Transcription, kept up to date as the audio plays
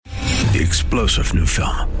The explosive new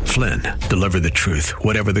film, Flynn, deliver the truth,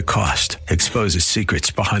 whatever the cost, exposes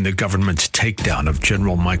secrets behind the government's takedown of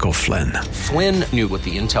General Michael Flynn. Flynn knew what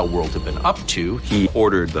the intel world had been up to. He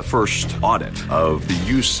ordered the first audit of the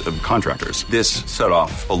use of contractors. This set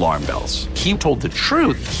off alarm bells. He told the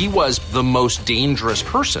truth. He was the most dangerous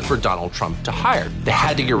person for Donald Trump to hire. They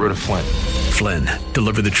had to get rid of Flynn. Flynn,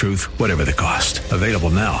 deliver the truth, whatever the cost. Available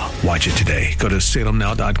now. Watch it today. Go to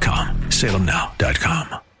salemnow.com.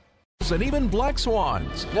 salemnow.com. And even black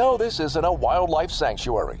swans. No, this isn't a wildlife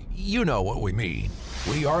sanctuary. You know what we mean.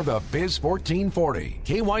 We are the Biz 1440,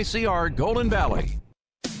 KYCR Golden Valley.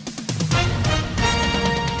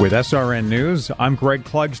 With SRN News, I'm Greg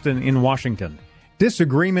Clugston in Washington.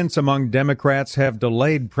 Disagreements among Democrats have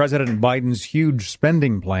delayed President Biden's huge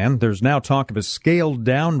spending plan. There's now talk of a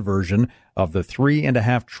scaled-down version of the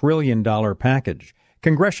 $3.5 trillion package.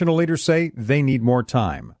 Congressional leaders say they need more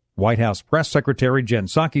time. White House Press Secretary Jen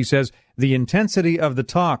Psaki says the intensity of the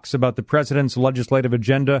talks about the president's legislative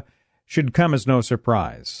agenda should come as no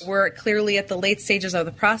surprise. We're clearly at the late stages of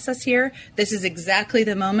the process here. This is exactly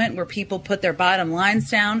the moment where people put their bottom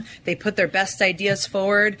lines down, they put their best ideas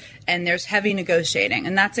forward, and there's heavy negotiating.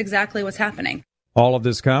 And that's exactly what's happening. All of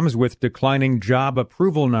this comes with declining job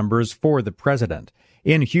approval numbers for the president.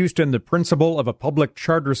 In Houston, the principal of a public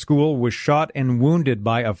charter school was shot and wounded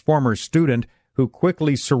by a former student who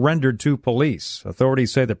quickly surrendered to police.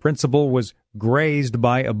 Authorities say the principal was grazed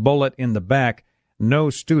by a bullet in the back. No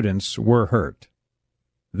students were hurt.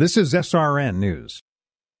 This is SRN News.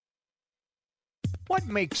 What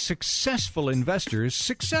makes successful investors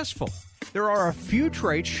successful? There are a few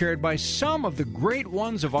traits shared by some of the great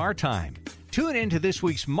ones of our time. Tune in to this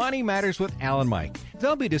week's Money Matters with Al and Mike.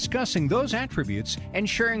 They'll be discussing those attributes and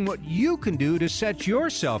sharing what you can do to set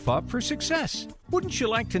yourself up for success. Wouldn't you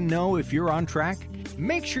like to know if you're on track?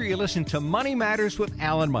 Make sure you listen to Money Matters with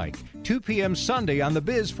Al and Mike, 2 p.m. Sunday on the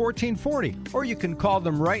Biz 1440. Or you can call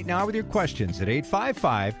them right now with your questions at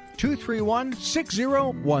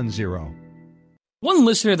 855-231-6010. One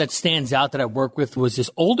listener that stands out that I work with was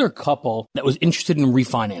this older couple that was interested in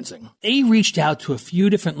refinancing. They reached out to a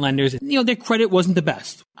few different lenders. Their credit wasn't the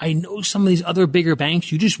best. I know some of these other bigger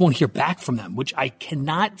banks, you just won't hear back from them, which I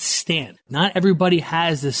cannot stand. Not everybody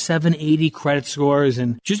has the 780 credit scores,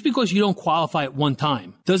 and just because you don't qualify at one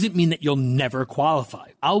time doesn't mean that you'll never qualify.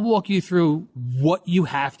 I'll walk you through what you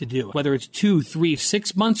have to do, whether it's 2, 3,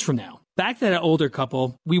 6 months from now. Back to that older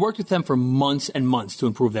couple, we worked with them for months and months to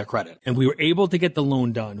improve their credit. And we were able to get the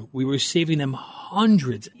loan done. We were saving them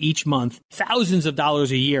hundreds each month, thousands of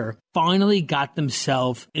dollars a year. Finally got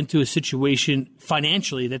themselves into a situation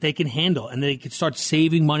financially that they can handle, and they could start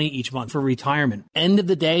saving money each month for retirement. End of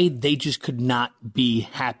the day, they just could not be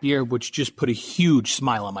happier, which just put a huge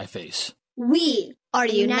smile on my face. We are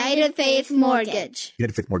United Faith Mortgage.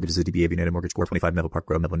 United Faith Mortgage is a DBA of United Mortgage Corp. 25 Melville Park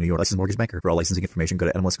Road, Melville, New York. Licensed mortgage banker. For all licensing information, go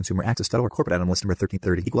to nmlsconsumeraccess.org. Corporate NMLS number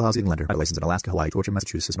 1330. Equal housing lender. Licensed in Alaska, Hawaii, Georgia,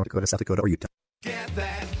 Massachusetts, North Dakota, South Dakota, or Utah. Get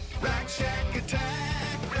that Rack Shack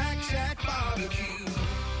attack, Rack Shack barbecue.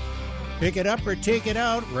 Pick it up or take it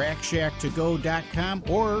out, RackShackToGo.com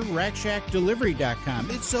or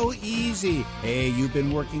RackShackDelivery.com. It's so easy. Hey, you've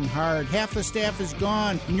been working hard. Half the staff is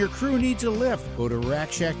gone, and your crew needs a lift. Go to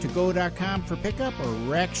RackShackToGo.com for pickup or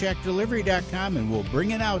RackShackDelivery.com, and we'll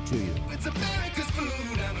bring it out to you. It's America's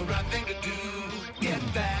food and the right thing to do. Get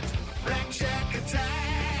that Rack Shack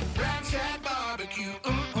attack, Rack Shack barbecue.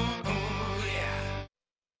 Yeah.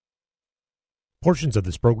 Portions of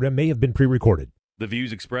this program may have been pre-recorded. The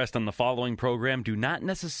views expressed on the following program do not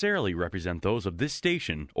necessarily represent those of this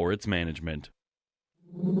station or its management.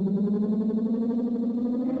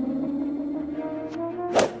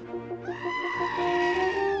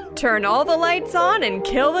 Turn all the lights on and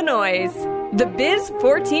kill the noise. The Biz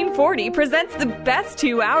 1440 presents the best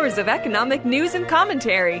 2 hours of economic news and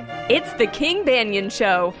commentary. It's the King Banyan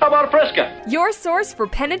Show. How about a Fresca? Your source for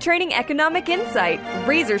penetrating economic insight,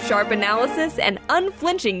 razor-sharp analysis, and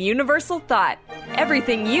unflinching universal thought.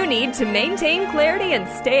 Everything you need to maintain clarity and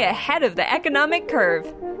stay ahead of the economic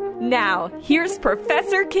curve. Now, here's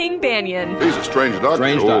Professor King Banyan. He's a strange doctor.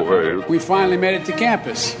 Strange doctor. We finally made it to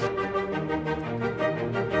campus.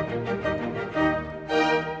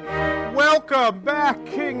 Welcome back,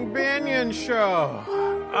 King Banyan Show.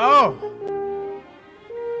 Oh,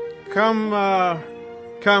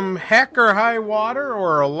 come heck or high water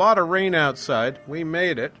or a lot of rain outside, we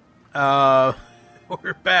made it. We're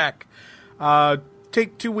back.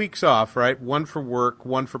 Take 2 weeks off, right? One for work,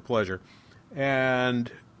 one for pleasure.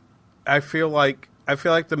 And I feel like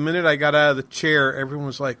the minute I got out of the chair, everyone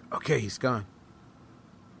was like, "Okay, he's gone.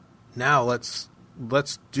 Now let's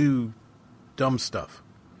do dumb stuff."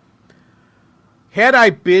 Had I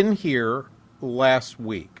been here last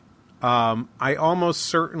week, I almost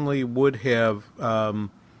certainly would have taught.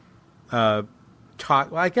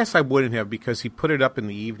 Well, I guess I wouldn't have because he put it up in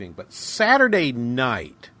the evening. But Saturday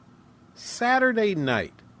night,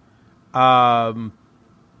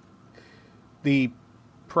 the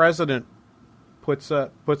president puts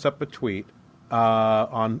up a tweet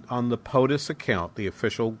on the POTUS account, the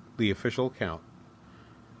official account.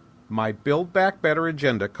 My Build Back Better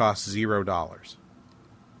agenda costs $0.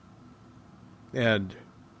 And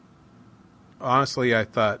honestly, I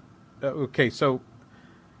thought, okay, so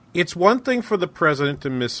it's one thing for the president to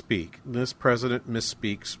misspeak. This president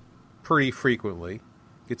misspeaks pretty frequently.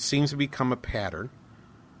 It seems to become a pattern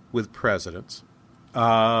with presidents.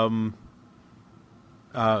 I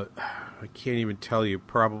can't even tell you,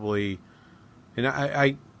 probably, and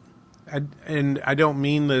I don't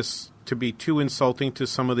mean this to be too insulting to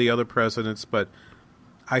some of the other presidents, but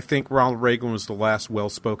I think Ronald Reagan was the last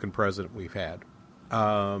well-spoken president we've had.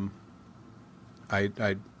 I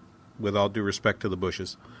with all due respect to the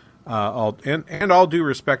Bushes, all due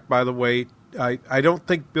respect, by the way, I don't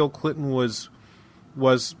think Bill Clinton was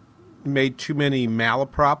made too many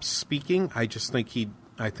malaprops speaking. I just think he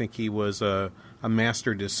was a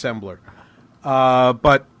master dissembler.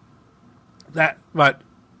 But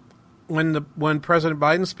when President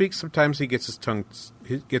Biden speaks, sometimes he gets his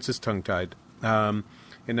tongue tied.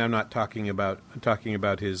 And I'm not talking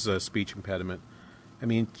about his speech impediment. I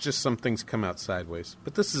mean, just some things come out sideways.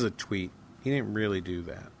 But this is a tweet. He didn't really do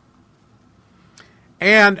that.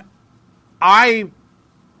 And I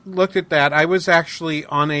looked at that. I was actually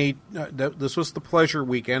on this was the pleasure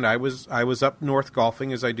weekend. I was up north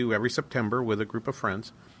golfing, as I do every September with a group of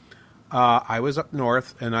friends. I was up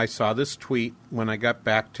north, and I saw this tweet when I got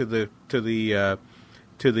back to the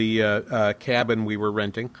cabin we were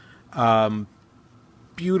renting.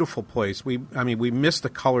 Beautiful place. We missed the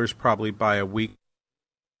colors probably by a week.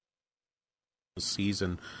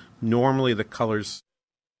 Season. Normally the colors.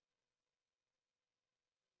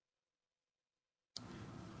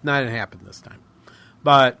 Not going to happen this time,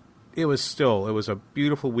 but it was a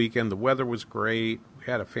beautiful weekend. The weather was great. We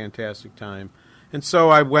had a fantastic time, and so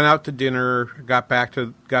I went out to dinner. Got back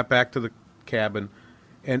to the cabin,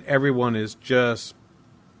 and everyone is just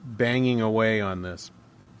banging away on this.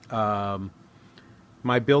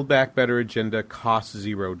 My Build Back Better agenda costs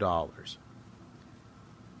 $0.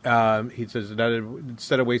 He says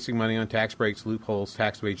instead of wasting money on tax breaks, loopholes,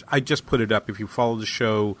 tax evasion. I just put it up. If you follow the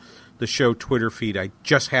show Twitter feed, I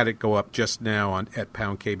just had it go up just now at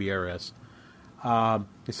 #KBRS.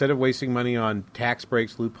 Instead of wasting money on tax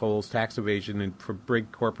breaks, loopholes, tax evasion, and for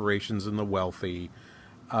big corporations and the wealthy,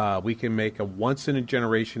 we can make a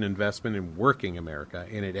once-in-a-generation investment in working America,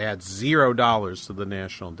 and it adds $0 to the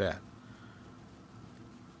national debt.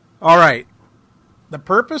 All right. The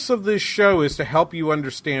purpose of this show is to help you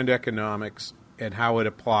understand economics and how it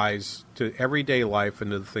applies to everyday life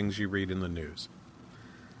and to the things you read in the news.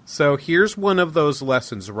 So here's one of those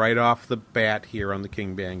lessons right off the bat here on the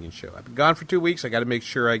King Banyan Show. I've been gone for 2 weeks. I got to make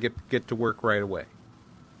sure I get to work right away.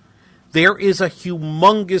 There is a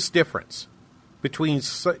humongous difference between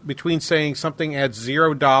saying something adds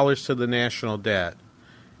 $0 to the national debt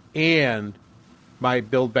and my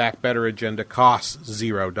Build Back Better agenda costs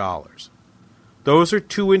 $0. Those are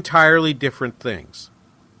two entirely different things.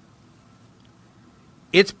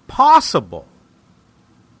 It's possible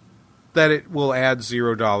that it will add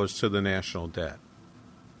 $0 to the national debt.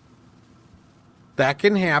 That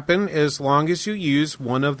can happen as long as you use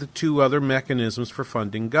one of the two other mechanisms for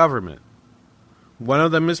funding government. One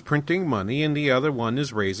of them is printing money, and the other one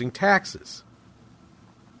is raising taxes.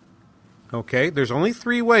 Okay, there's only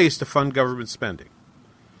 3 ways to fund government spending.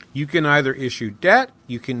 You can either issue debt,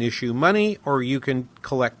 you can issue money, or you can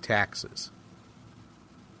collect taxes.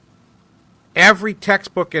 Every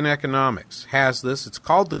textbook in economics has this. It's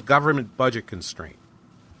called the government budget constraint.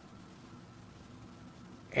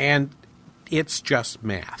 And it's just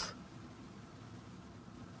math.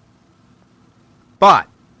 But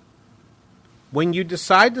when you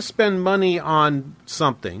decide to spend money on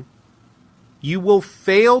something, you will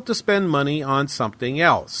fail to spend money on something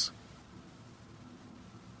else.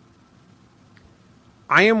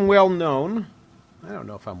 I am well known. I don't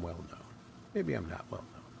know if I'm well known. Maybe I'm not well known.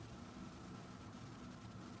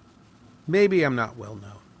 Maybe I'm not well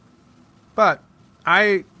known. But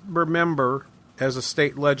I remember as a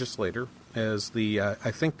state legislator, as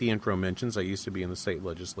I think the intro mentions, I used to be in the state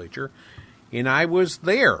legislature, and I was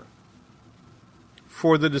there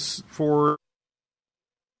for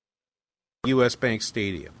U.S. Bank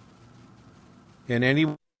Stadium. And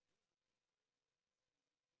any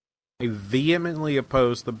I vehemently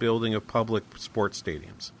oppose the building of public sports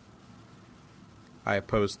stadiums. I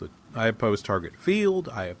oppose Target Field.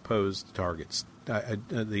 I oppose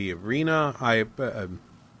the arena. Why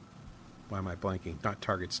am I blanking? Not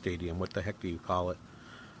Target Stadium. What the heck do you call it?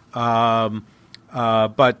 But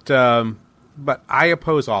I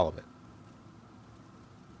oppose all of it.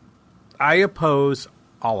 I oppose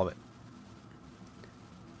all of it.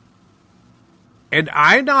 And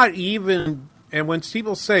I'm not even... And when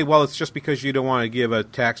people say, well, it's just because you don't want to give a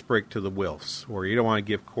tax break to the WILFs, or you don't want to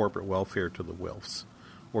give corporate welfare to the WILFs,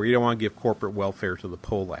 or you don't want to give corporate welfare to the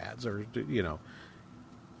POLADs, or, you know,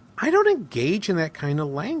 I don't engage in that kind of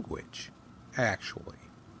language, actually.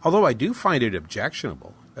 Although I do find it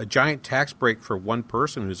objectionable. A giant tax break for one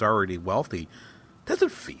person who's already wealthy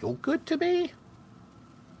doesn't feel good to me.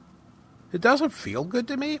 It doesn't feel good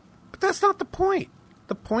to me, but that's not the point.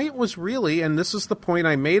 The point was really, and this is the point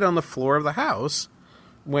I made on the floor of the House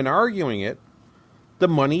when arguing it, the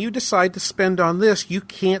money you decide to spend on this, you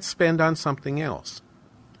can't spend on something else.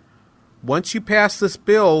 Once you pass this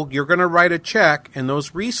bill, you're going to write a check, and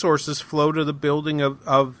those resources flow to the building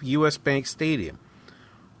of U.S. Bank Stadium,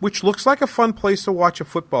 which looks like a fun place to watch a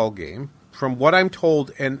football game, from what I'm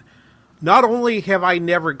told. And not only have I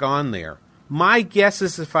never gone there, my guess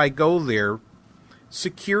is if I go there,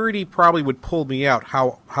 security probably would pull me out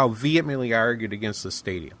how vehemently I argued against the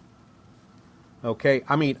stadium. Okay?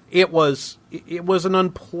 I mean, it was an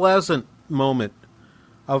unpleasant moment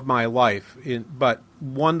of my life, but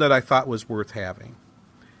one that I thought was worth having.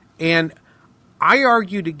 And I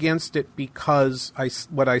argued against it because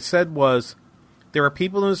what I said was, there are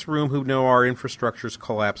people in this room who know our infrastructure is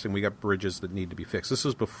collapsing. We got bridges that need to be fixed. This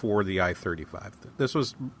was before the I-35.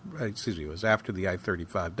 It was after the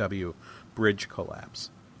I-35W bridge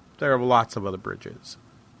collapse. There are lots of other bridges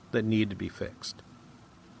that need to be fixed.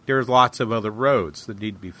 There's lots of other roads that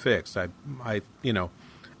need to be fixed.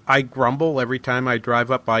 I grumble every time I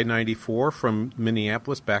drive up I-94 from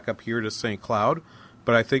Minneapolis back up here to St. Cloud,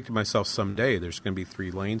 but I think to myself, someday there's going to be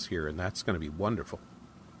 3 lanes here, and that's going to be wonderful.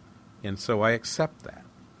 And so I accept that.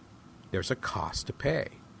 There's a cost to pay.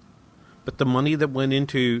 But the money that went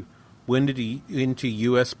into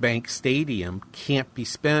U.S. Bank Stadium can't be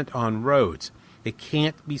spent on roads. It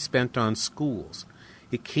can't be spent on schools.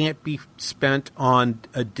 It can't be spent on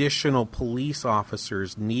additional police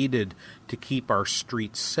officers needed to keep our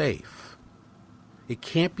streets safe. It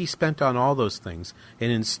can't be spent on all those things.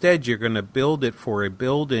 And instead, you're going to build it for a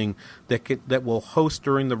building that will host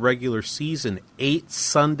during the regular season 8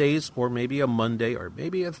 Sundays, or maybe a Monday, or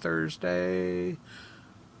maybe a Thursday,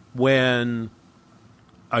 when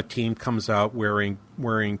a team comes out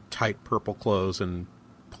wearing tight purple clothes and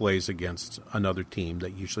plays against another team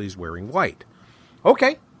that usually is wearing white.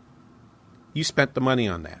 Okay. You spent the money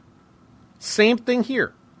on that. Same thing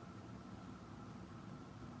here.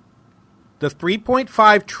 The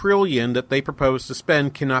 $3.5 trillion that they propose to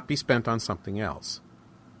spend cannot be spent on something else.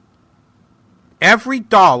 Every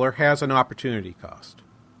dollar has an opportunity cost.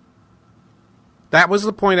 That was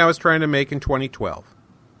the point I was trying to make in 2012.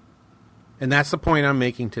 And that's the point I'm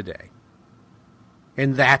making today.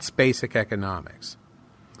 And that's basic economics.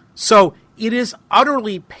 So it is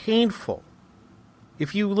utterly painful.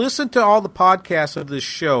 If you listen to all the podcasts of this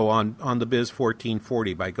show on the Biz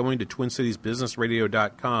 1440 by going to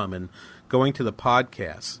TwinCitiesBusinessRadio.com and going to the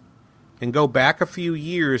podcasts, and go back a few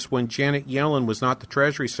years when Janet Yellen was not the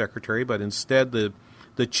Treasury Secretary, but instead the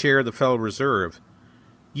chair of the Federal Reserve,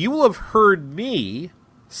 you will have heard me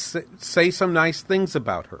say some nice things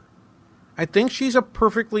about her. I think she's a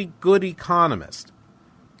perfectly good economist.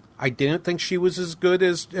 I didn't think she was as good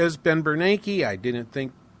as Ben Bernanke.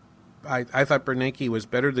 I thought Bernanke was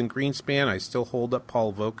better than Greenspan. I still hold up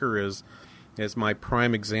Paul Volcker as my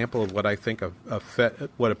prime example of what I think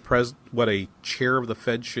what a chair of the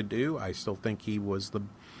Fed should do. I still think he was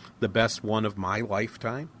the best one of my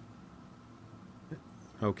lifetime.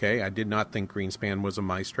 Okay, I did not think Greenspan was a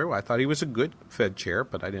maestro. I thought he was a good Fed chair,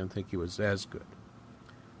 but I didn't think he was as good.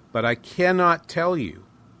 But I cannot tell you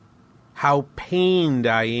how pained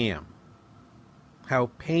I am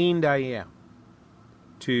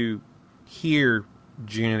to hear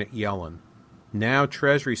Janet Yellen, now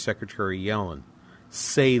Treasury Secretary Yellen,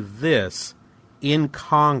 say this in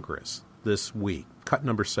Congress this week. Cut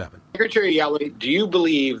number 7. Secretary Yellen, do you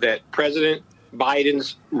believe that President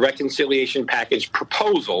Biden's reconciliation package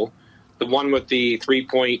proposal, the one with the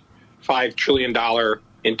 $3.5 trillion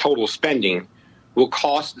in total spending, will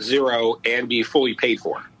cost zero and be fully paid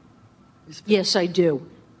for? Yes, I do.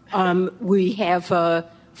 We have a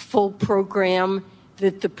full program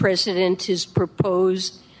that the president has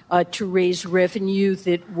proposed to raise revenue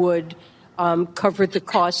that would cover the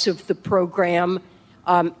costs of the program.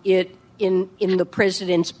 In the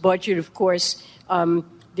president's budget, of course,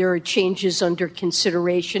 there are changes under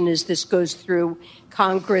consideration as this goes through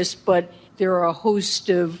Congress, but there are a host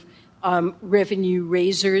of revenue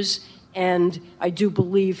raisers, and I do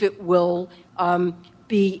believe it will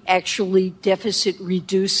be actually deficit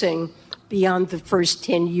reducing beyond the first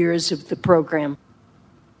 10 years of the program.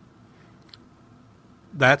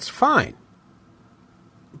 That's fine.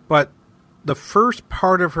 But the first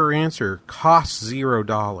part of her answer, costs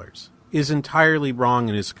 $0, is entirely wrong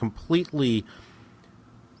and is completely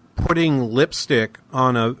putting lipstick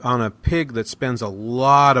on a pig that spends a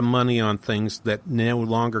lot of money on things that no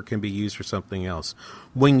longer can be used for something else.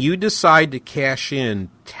 When you decide to cash in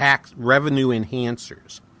tax revenue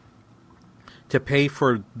enhancers to pay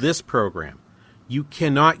for this program, you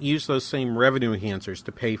cannot use those same revenue enhancers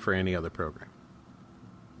to pay for any other program.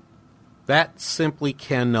 That simply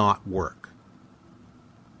cannot work.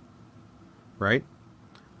 Right?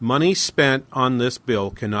 Money spent on this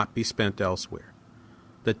bill cannot be spent elsewhere.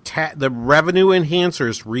 The revenue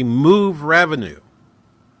enhancers remove revenue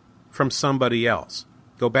from somebody else.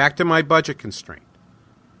 Go back to my budget constraint.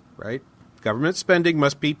 Right? Government spending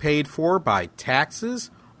must be paid for by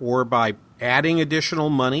taxes or by adding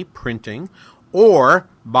additional money, printing, or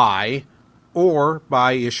by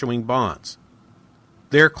issuing bonds.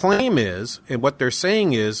 Their claim is, and what they're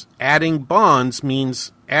saying is, adding bonds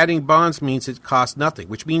means it costs nothing,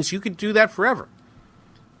 which means you could do that forever.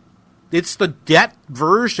 It's the debt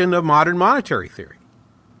version of modern monetary theory.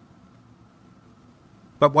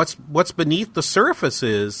 But what's beneath the surface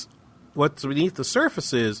is a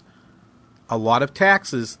lot of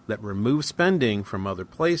taxes that remove spending from other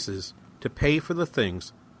places to pay for the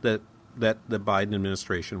things that the Biden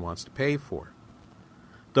administration wants to pay for.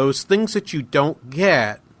 Those things that you don't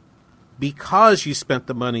get because you spent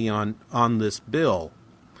the money on this bill,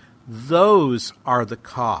 those are the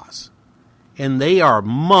costs. And they are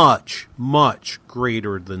much, much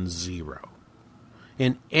greater than zero.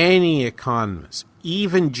 And any economist,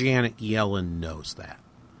 even Janet Yellen, knows that.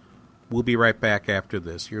 We'll be right back after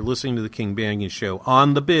this. You're listening to The King Banaian Show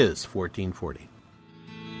on The Biz 1440.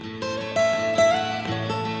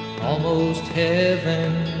 Almost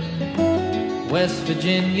heaven, West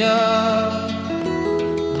Virginia,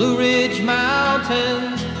 Blue Ridge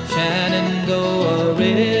Mountains, Shenandoah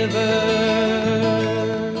River.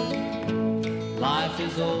 Life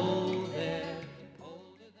is old there.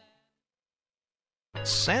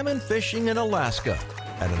 Salmon fishing in Alaska,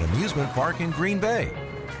 at an amusement park in Green Bay,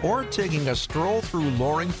 or taking a stroll through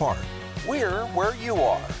Loring Park. We're where you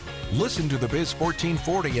are. Listen to the Biz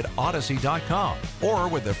 1440 at Odyssey.com or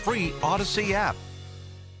with the free Odyssey app.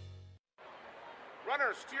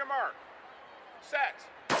 Runners to your mark. Set.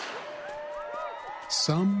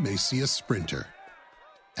 Some may see a sprinter.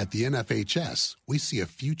 At the NFHS, we see a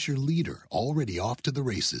future leader already off to the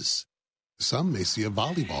races. Some may see a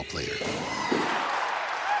volleyball player. Good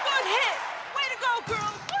hit! Way to go,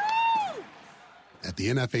 girls! Woo! At the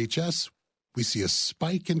NFHS, we see a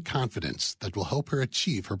spike in confidence that will help her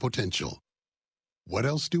achieve her potential. What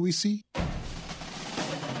else do we see?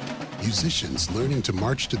 Musicians learning to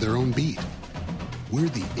march to their own beat. We're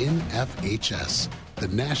the NFHS, the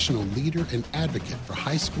national leader and advocate for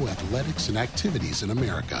high school athletics and activities in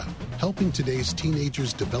America, helping today's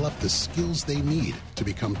teenagers develop the skills they need to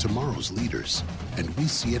become tomorrow's leaders. And we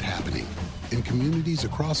see it happening in communities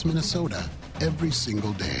across Minnesota every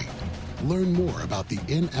single day. Learn more about the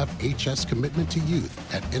NFHS commitment to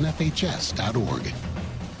youth at nfhs.org.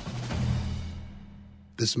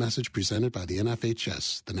 This message presented by the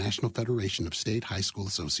NFHS, the National Federation of State High School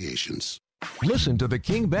Associations. Listen to The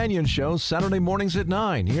King Banaian Show Saturday mornings at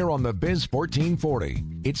 9 here on the Biz 1440.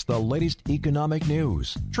 It's the latest economic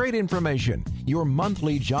news, trade information, your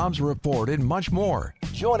monthly jobs report, and much more.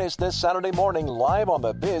 Join us this Saturday morning live on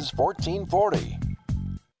the Biz 1440.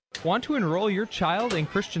 Want to enroll your child in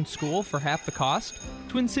Christian school for half the cost?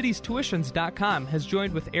 TwinCitiesTuitions.com has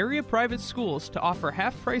joined with area private schools to offer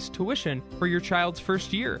half-price tuition for your child's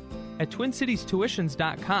first year. At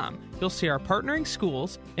TwinCitiesTuitions.com, you'll see our partnering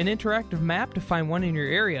schools, an interactive map to find one in your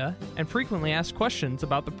area, and frequently asked questions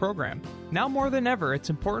about the program. Now more than ever,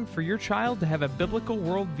 it's important for your child to have a biblical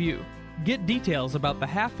worldview. Get details about the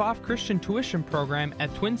half-off Christian tuition program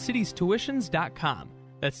at TwinCitiesTuitions.com.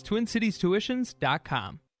 That's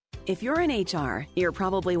TwinCitiesTuitions.com. If you're in HR, you're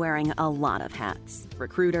probably wearing a lot of hats.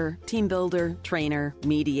 Recruiter, team builder, trainer,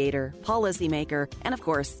 mediator, policymaker, and of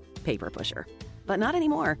course, paper pusher. But not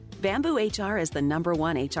anymore. Bamboo HR is the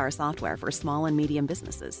 #1 HR software for small and medium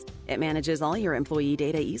businesses. It manages all your employee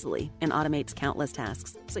data easily and automates countless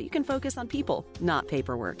tasks, so you can focus on people, not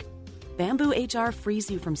paperwork. Bamboo HR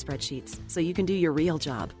frees you from spreadsheets so you can do your real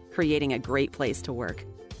job, creating a great place to work.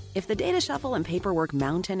 If the data shuffle and paperwork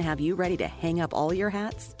mountain have you ready to hang up all your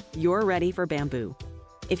hats, you're ready for Bamboo.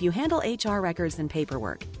 If you handle HR records and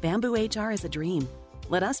paperwork, Bamboo HR is a dream.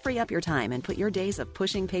 Let us free up your time and put your days of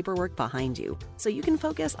pushing paperwork behind you so you can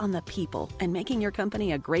focus on the people and making your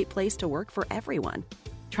company a great place to work for everyone.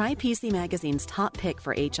 Try PC Magazine's top pick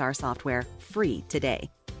for HR software free today.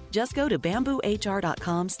 Just go to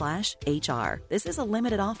bamboohr.com/HR. This is a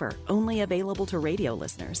limited offer, only available to radio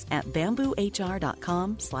listeners at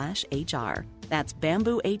bamboohr.com/HR. That's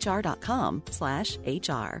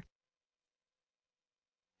bamboohr.com/HR.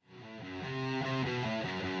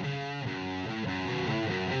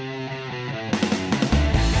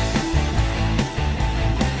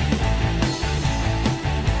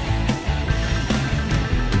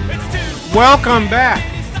 Welcome back.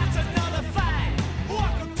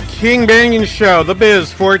 King Banyan Show, The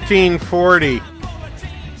Biz 1440.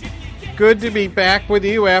 Good to be back with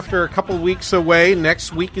you after a couple weeks away.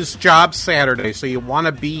 Next week is Job Saturday, so you want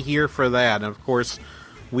to be here for that. And, of course,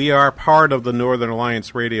 we are part of the Northern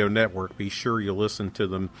Alliance Radio Network. Be sure you listen to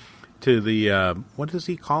them, to the, what does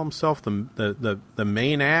he call himself? The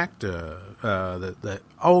main act? The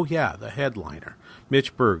headliner.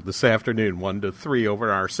 Mitch Berg this afternoon, 1 to 3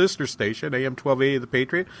 over our sister station, AM 1280 The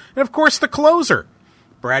Patriot. And, of course, the closer,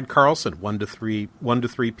 Brad Carlson, 1 to 3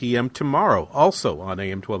 p.m. tomorrow, also on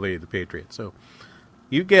AM 1280 The Patriot. So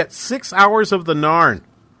you get 6 hours of the Narn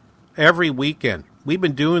every weekend. We've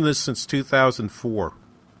been doing this since 2004.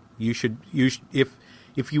 You should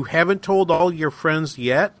if you haven't told all your friends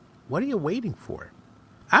yet, what are you waiting for?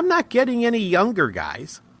 I'm not getting any younger,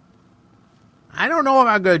 guys. I don't know if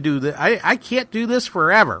I'm going to do this. I can't do this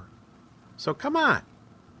forever. So come on.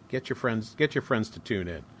 Get your friends to tune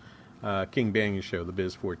in. King Banyan Show, The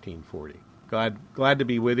Biz 1440. Glad to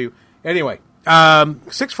be with you. Anyway,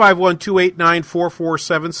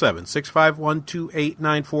 651-289-4477.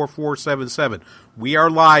 651-289-4477. We are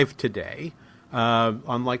live today.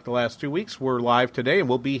 Unlike the last 2 weeks, we're live today, and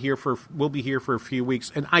we'll be here for a few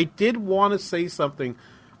weeks. And I did want to say something.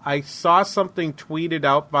 I saw something tweeted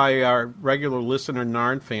out by our regular listener,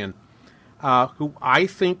 Narn fan, who I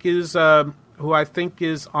think is on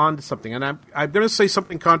to something. And I'm going to say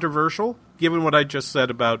something controversial, given what I just said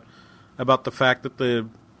about the fact that the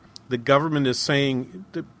government is saying,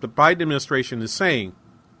 the Biden administration is saying,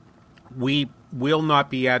 we will not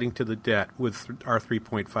be adding to the debt with our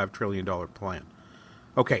 $3.5 trillion plan.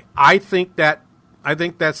 Okay, I think that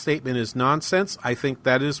statement is nonsense. I think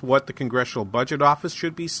that is what the Congressional Budget Office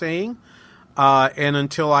should be saying. And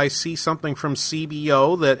until I see something from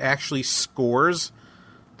CBO that actually scores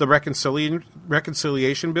the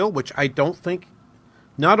reconciliation bill, which I don't think,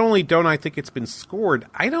 not only don't I think it's been scored,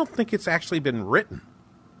 I don't think it's actually been written.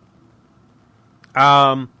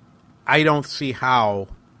 I don't see how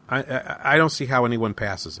anyone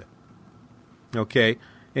passes it. Okay?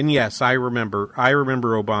 And yes, I remember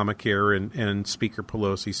Obamacare and Speaker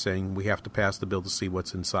Pelosi saying we have to pass the bill to see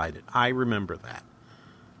what's inside it. I remember that.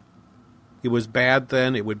 It was bad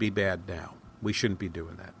then, it would be bad now. We shouldn't be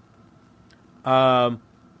doing that.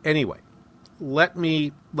 Anyway, let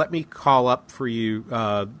me call up for you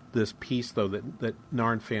this piece, though, that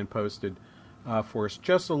Narn fan posted for us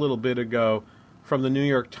just a little bit ago from the New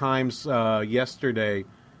York Times yesterday.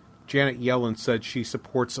 Janet Yellen said she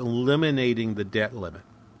supports eliminating the debt limit.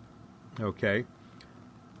 Okay.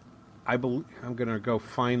 I'm going to go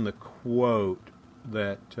find the quote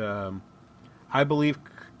that I believe.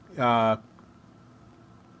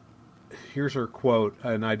 Here's her quote,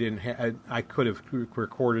 and I could have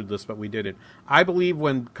recorded this, but we didn't. I believe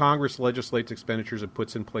when Congress legislates expenditures and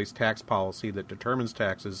puts in place tax policy that determines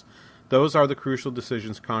taxes, those are the crucial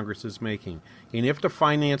decisions Congress is making. And if to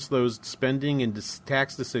finance those spending and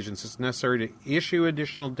tax decisions it's necessary to issue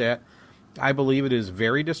additional debt, I believe it is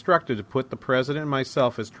very destructive to put the President and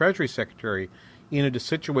myself as Treasury Secretary in a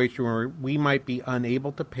situation where we might be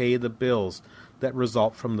unable to pay the bills that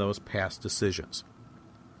result from those past decisions.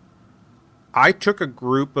 I took a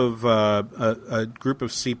group of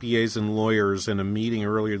CPAs and lawyers in a meeting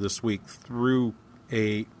earlier this week through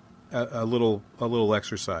a little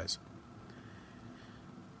exercise.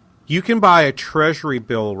 You can buy a Treasury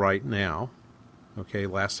bill right now, okay,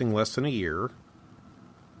 lasting less than a year,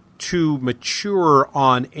 to mature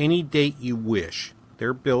on any date you wish. There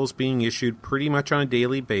are bills being issued pretty much on a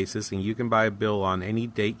daily basis, and you can buy a bill on any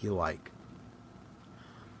date you like.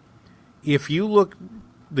 If you look,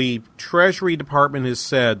 the Treasury Department has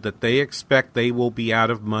said that they expect they will be out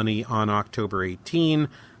of money on October 18.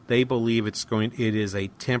 They believe it is a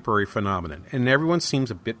temporary phenomenon. And everyone seems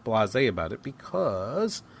a bit blasé about it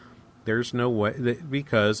because There's no way,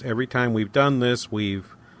 because every time we've done this,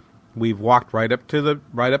 we've walked right up to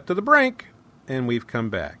the brink, and we've come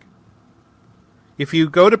back. If you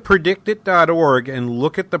go to predictit.org and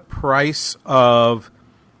look at the price of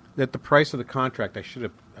the contract, I should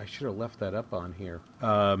have left that up on here.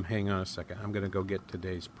 Hang on a second. I'm going to go get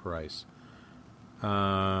today's price.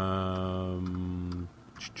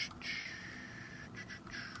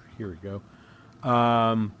 Here we go.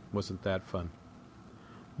 Wasn't that fun?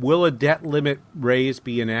 Will a debt limit raise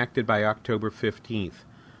be enacted by October 15th?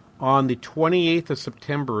 On the 28th of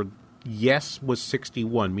September, yes was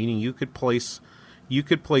 61, meaning you could place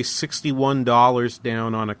 $61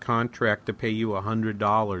 down on a contract to pay you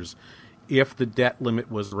 $100 if the debt limit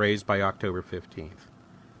was raised by October 15th.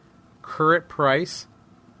 Current price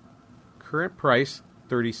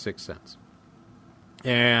 36 cents.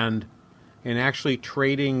 And actually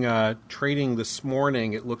trading this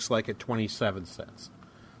morning, it looks like at 27 cents.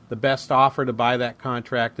 The best offer to buy that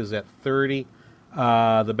contract is at 30.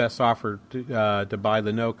 The best offer to buy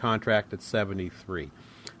the no contract at 73.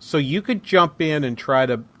 So you could jump in and try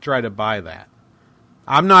to buy that.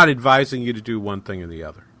 I'm not advising you to do one thing or the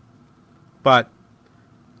other. But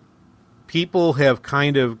people have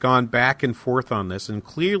kind of gone back and forth on this, and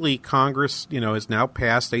clearly Congress, has now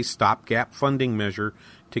passed a stopgap funding measure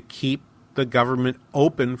to keep the government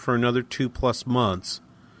open for another 2+ months.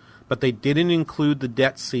 But they didn't include the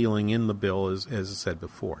debt ceiling in the bill, as I said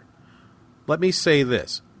before. Let me say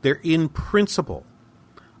this. In principle,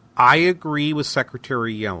 I agree with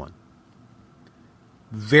Secretary Yellen.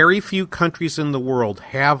 Very few countries in the world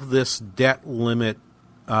have this debt limit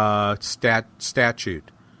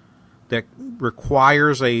statute that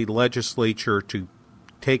requires a legislature to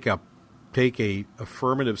take a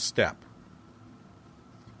affirmative step.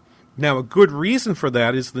 Now, a good reason for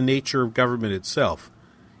that is the nature of government itself.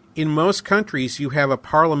 In most countries, you have a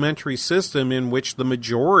parliamentary system in which the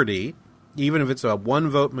majority, even if it's a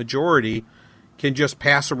one-vote majority, can just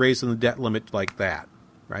pass a raise in the debt limit like that,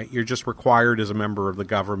 right? You're just required as a member of the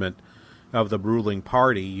government of the ruling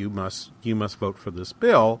party, you must vote for this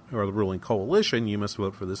bill, or the ruling coalition, you must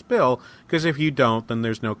vote for this bill, because if you don't, then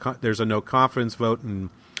there's a no confidence vote, and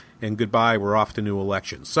goodbye, we're off to new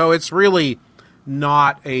elections. So it's really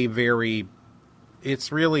not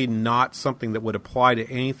something that would apply to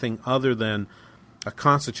anything other than a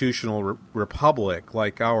constitutional republic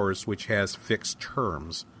like ours, which has fixed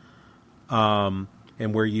terms. And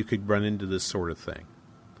where you could run into this sort of thing.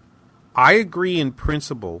 I agree in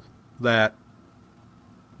principle that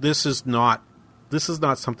this is not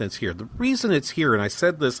something that's here. The reason it's here, and I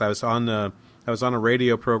said this, I was on a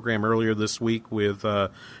radio program earlier this week with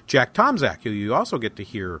Jack Tomczak, who you also get to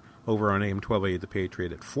hear over on AM 1280 The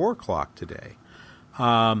Patriot at 4:00 today.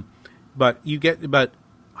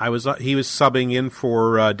 He was subbing in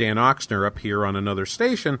for Dan Oxner up here on another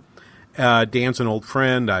station. Dan's an old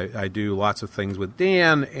friend. I do lots of things with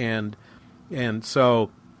Dan, and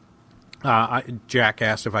so Jack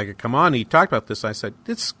asked if I could come on. He talked about this. I said,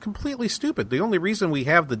 it's completely stupid. The only reason we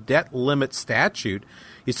have the debt limit statute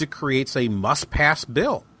is it creates a must-pass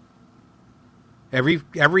bill. Every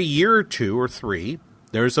year or two or three,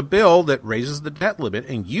 there's a bill that raises the debt limit,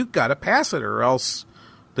 and you've got to pass it, or else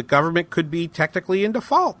the government could be technically in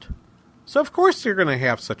default. So of course you're going to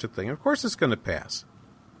have such a thing. Of course it's going to pass.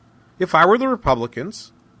 If I were the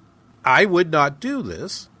Republicans, I would not do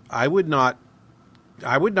this. I would not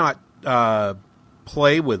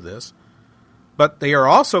play with this. But they are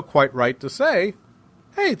also quite right to say,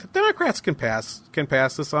 hey, the Democrats can pass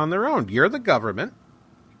this on their own. You're the government.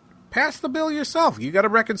 Pass the bill yourself. You got a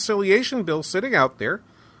reconciliation bill sitting out there.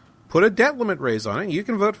 Put a debt limit raise on it. You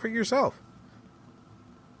can vote for it yourself.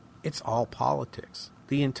 It's all politics.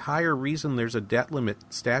 The entire reason there's a debt limit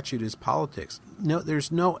statute is politics. No,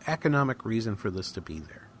 there's no economic reason for this to be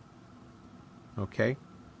there. Okay?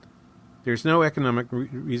 There's no economic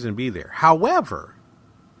reason to be there. However,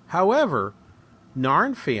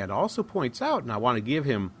 Narnfan also points out, and I want to give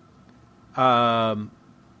him,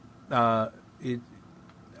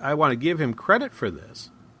 credit for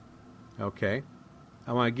this. Okay,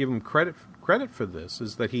 I want to give him credit for this.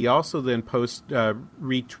 Is that he also then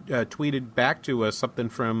retweeted back to us something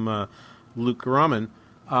from Luke Grumman,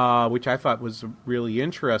 which I thought was really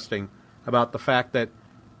interesting about the fact that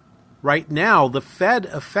right now the Fed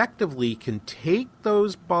effectively can take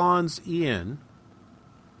those bonds in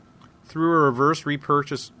through the reverse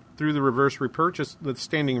repurchase, the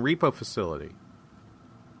standing repo facility.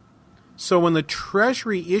 So when the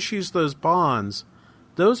Treasury issues those bonds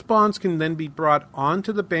can then be brought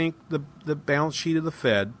onto the bank, the balance sheet of the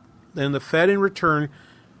Fed, and the Fed in return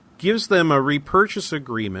gives them a repurchase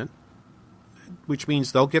agreement which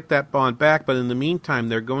means they'll get that bond back, but in the meantime,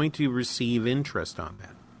 they're going to receive interest on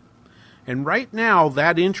that. And right now,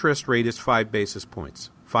 that interest rate is 5 basis points,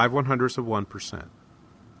 0.05%.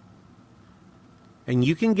 And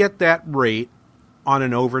you can get that rate on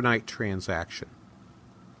an overnight transaction.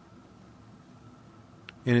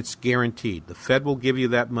 And it's guaranteed. The Fed will give you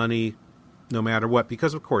that money no matter what,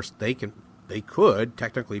 because of course they could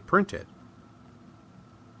technically print it.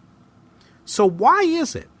 So why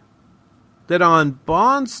is it that on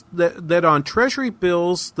bonds, that on Treasury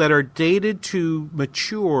bills that are dated to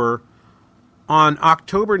mature on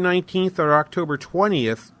October 19th or October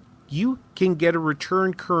 20th, you can get a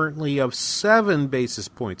return currently of 7 basis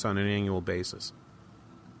points on an annual basis?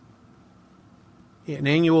 An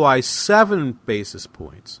annualized 7 basis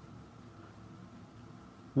points.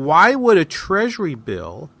 Why would a Treasury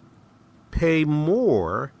bill pay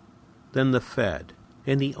more than the Fed?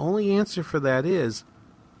 And the only answer for that is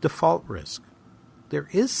default risk. There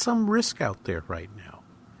is some risk out there right now,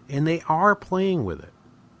 and they are playing with it.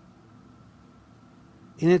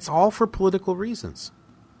 And it's all for political reasons.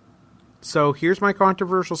 So here's my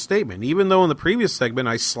controversial statement. Even though in the previous segment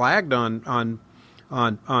I slagged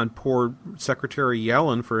on poor Secretary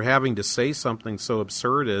Yellen for having to say something so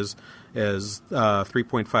absurd as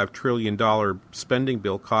 $3.5 trillion spending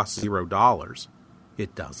bill costs $0.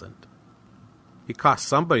 It doesn't. It costs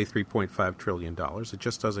somebody $3.5 trillion.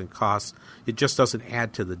 It just doesn't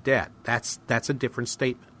add to the debt. That's a different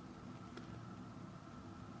statement.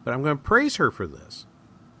 But I'm going to praise her for this.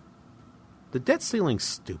 The debt ceiling's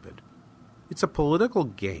stupid. It's a political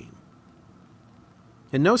game.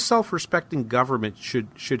 And no self-respecting government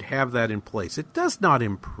should have that in place. It does not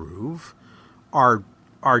improve our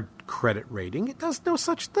credit rating. It does no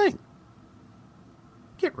such thing.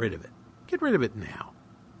 Get rid of it. Get rid of it now.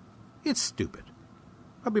 It's stupid.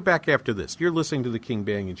 I'll be back after this. You're listening to The King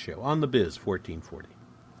Banaian Show on The Biz 1440.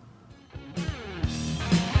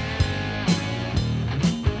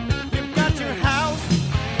 You've got your house,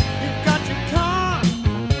 you've got your car,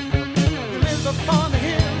 you live upon the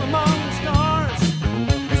hill among the stars.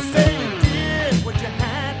 You say you did what you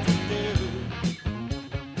had to do.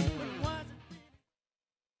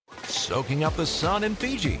 Soaking up the sun in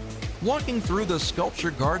Fiji, walking through the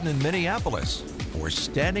sculpture garden in Minneapolis, or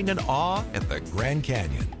standing in awe at the Grand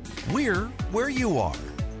Canyon. We're where you are.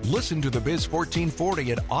 Listen to the Biz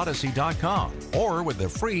 1440 at Odyssey.com or with the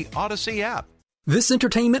free Odyssey app. This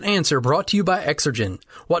entertainment answer brought to you by Exergen.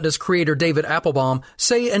 What does creator David Applebaum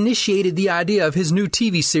say initiated the idea of his new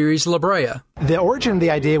TV series La Brea? The origin of the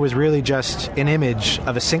idea was really just an image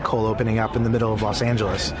of a sinkhole opening up in the middle of Los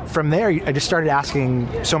Angeles. From there, I just started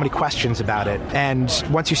asking so many questions about it. And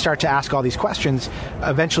once you start to ask all these questions,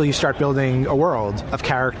 eventually you start building a world of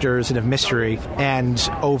characters and of mystery. And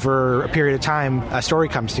over a period of time, a story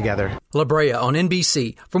comes together. La Brea on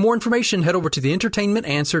NBC. For more information, head over to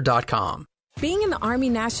theentertainmentanswer.com. Being in the Army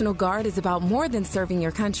National Guard is about more than serving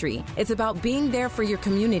your country. It's about being there for your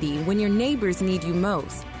community when your neighbors need you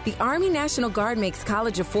most. The Army National Guard makes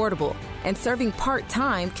college affordable, and serving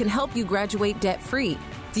part-time can help you graduate debt-free.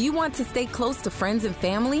 Do you want to stay close to friends and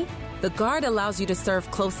family? The Guard allows you to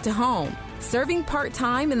serve close to home. Serving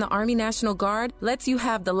part-time in the Army National Guard lets you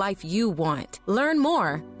have the life you want. Learn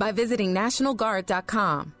more by visiting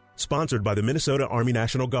NationalGuard.com. Sponsored by the Minnesota Army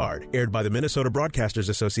National Guard. Aired by the Minnesota Broadcasters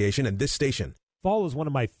Association and this station. Fall is one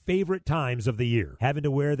of my favorite times of the year. Having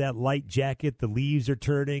to wear that light jacket, the leaves are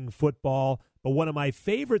turning, football. But one of my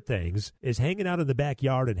favorite things is hanging out in the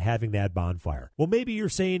backyard and having that bonfire. Well, maybe you're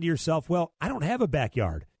saying to yourself, well, I don't have a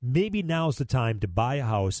backyard. Maybe now's the time to buy a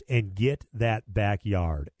house and get that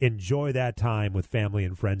backyard. Enjoy that time with family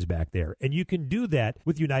and friends back there. And you can do that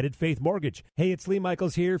with United Faith Mortgage. Hey, it's Lee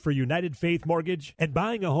Michaels here for United Faith Mortgage. And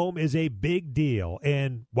buying a home is a big deal.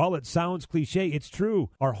 And while it sounds cliche, it's true.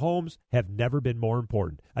 Our homes have never been more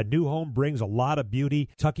important. A new home brings a lot of beauty.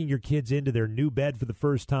 Tucking your kids into their new bed for the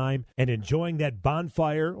first time and enjoying that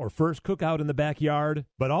bonfire or first cookout in the backyard.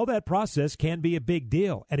 But all that process can be a big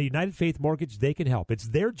deal. At a United Faith Mortgage, they can help. It's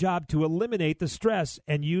their job to eliminate the stress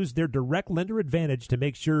and use their direct lender advantage to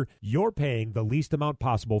make sure you're paying the least amount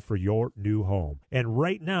possible for your new home. And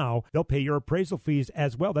right now, they'll pay your appraisal fees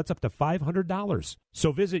as well. That's up to $500.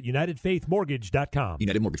 So visit UnitedFaithMortgage.com.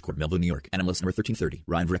 United Mortgage Corp, Melville, New York. NMLS number 1330.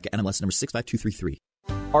 Ryan Verrecka, NMLS number 65233.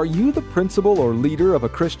 Are you the principal or leader of a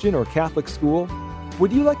Christian or Catholic school?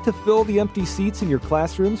 Would you like to fill the empty seats in your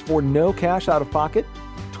classrooms for no cash out of pocket?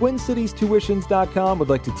 TwinCitiesTuitions.com would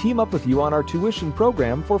like to team up with you on our tuition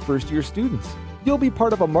program for first-year students. You'll be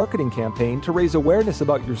part of a marketing campaign to raise awareness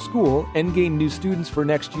about your school and gain new students for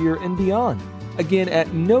next year and beyond. Again,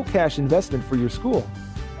 at no cash investment for your school.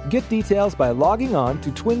 Get details by logging on to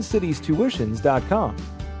TwinCitiesTuitions.com.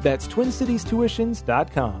 That's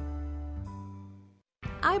TwinCitiesTuitions.com.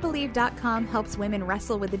 iBelieve.com helps women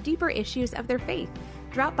wrestle with the deeper issues of their faith.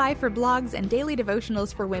 Drop by for blogs and daily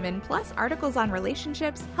devotionals for women, plus articles on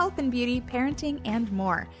relationships, health and beauty, parenting, and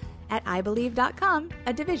more. At iBelieve.com,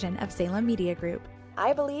 a division of Salem Media Group.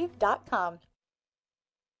 iBelieve.com.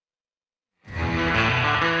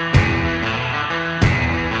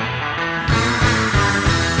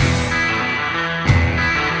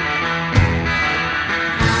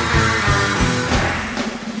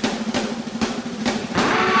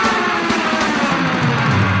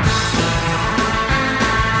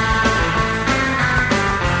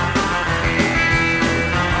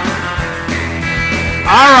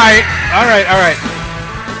 All right.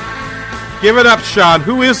 Give it up, Sean.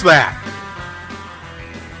 Who is that?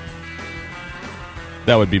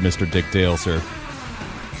 That would be Mr. Dick Dale, sir.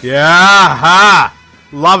 Yeah,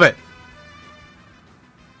 love it.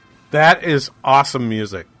 That is awesome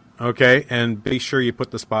music. Okay, and be sure you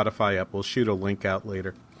put the Spotify up. We'll shoot a link out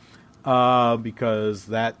later because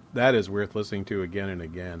that is worth listening to again and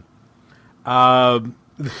again.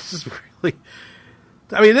 This is really,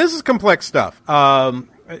 this is complex stuff. That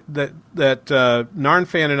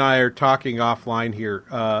Narnfan and I are talking offline here,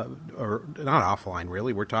 or not offline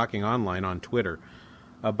really. We're talking online on Twitter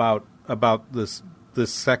about this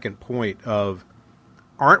second point of,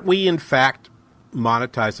 aren't we in fact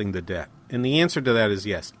monetizing the debt? And the answer to that is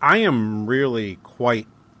yes. I am really quite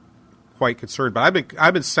concerned, but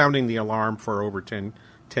I've been sounding the alarm for over 10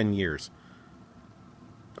 years.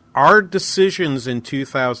 Our decisions in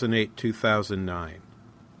 2008, 2009,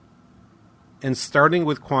 and starting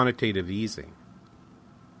with quantitative easing,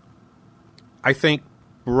 I think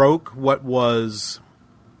broke what was,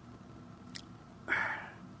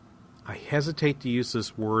 I hesitate to use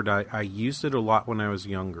this word, I used it a lot when I was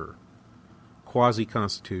younger,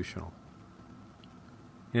 quasi-constitutional.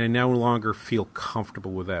 And I no longer feel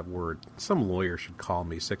comfortable with that word. Some lawyer should call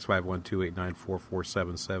me,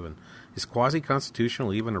 651-289-4477. Is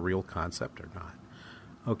quasi-constitutional even a real concept or not?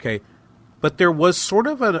 Okay. But there was sort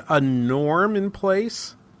of a norm in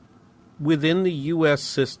place within the U.S.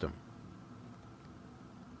 system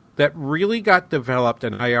that really got developed,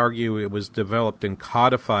 and I argue it was developed and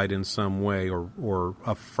codified in some way, or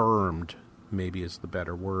affirmed, maybe is the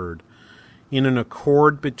better word, in an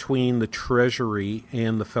accord between the Treasury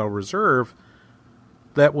and the Federal Reserve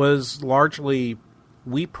that was largely,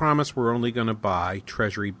 we promise we're only going to buy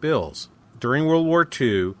Treasury bills. During World War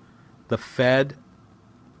II, the Fed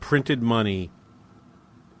printed money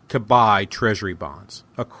to buy Treasury bonds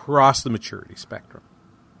across the maturity spectrum.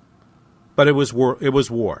 But it was war,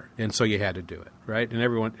 and so you had to do it, right? And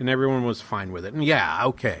everyone was fine with it. And yeah,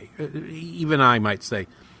 okay. Even I might say,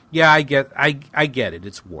 yeah, I get it.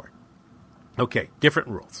 It's war. Okay, different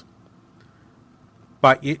rules.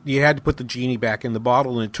 But you had to put the genie back in the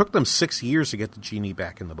bottle, and it took them 6 years to get the genie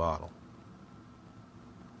back in the bottle.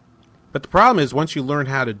 But the problem is, once you learn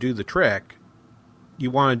how to do the trick, you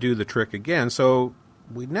want to do the trick again. So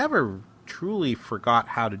we never truly forgot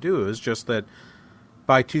how to do it. It was just that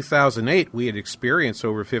by 2008, we had experienced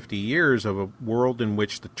over 50 years of a world in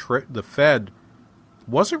which the Fed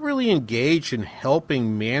wasn't really engaged in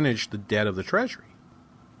helping manage the debt of the Treasury.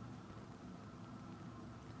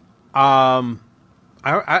 I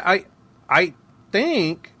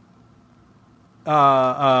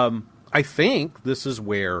think this is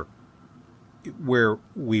where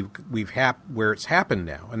it's happened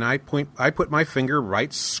now, and I put my finger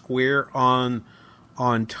right square on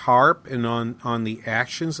TARP and on the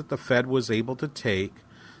actions that the Fed was able to take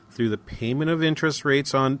through the payment of interest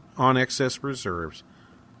rates on excess reserves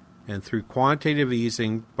and through quantitative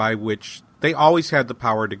easing, by which they always had the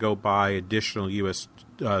power to go buy additional U.S.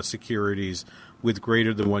 Securities with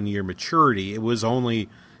greater than 1 year maturity. It was only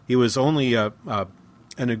an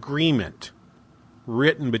agreement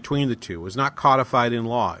written between the two. It was not codified in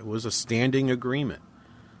law. It was a standing agreement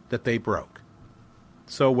that they broke.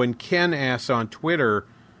 So when Ken asks on Twitter,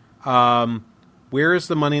 where is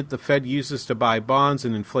the money that the Fed uses to buy bonds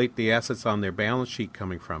and inflate the assets on their balance sheet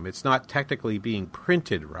coming from? It's not technically being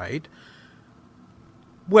printed, right?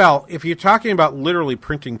 Well, if you're talking about literally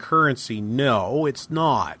printing currency, no, it's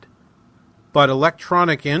not. But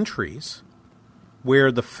electronic entries,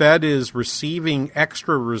 where the Fed is receiving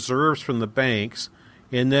extra reserves from the banks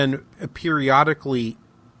and then periodically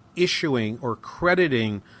issuing or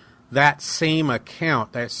crediting that same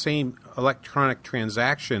account, that same electronic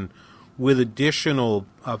transaction with an additional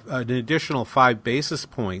 5 basis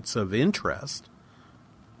points of interest,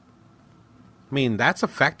 I mean, that's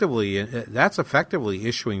effectively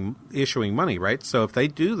issuing money, right? So if they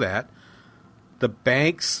do that, the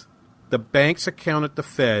bank's account at the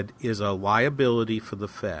Fed is a liability for the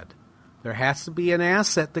Fed. There has to be an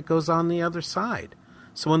asset that goes on the other side.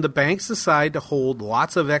 So when the banks decide to hold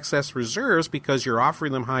lots of excess reserves because you're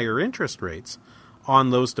offering them higher interest rates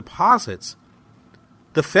on those deposits,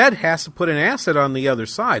 the Fed has to put an asset on the other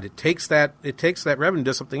side. It takes that revenue and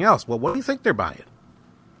does something else. Well, what do you think they're buying?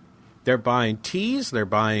 They're buying T's. They're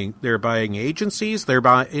buying agencies. They're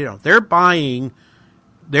buying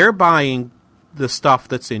the stuff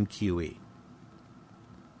that's in QE.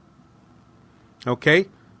 Okay?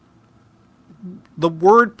 The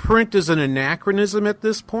word print is an anachronism at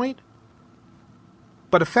this point,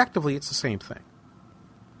 but effectively it's the same thing.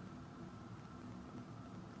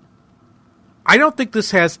 I don't think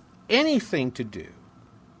this has anything to do.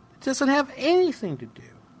 It doesn't have anything to do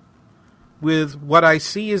with what I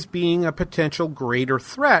see as being a potential greater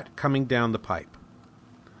threat coming down the pipe,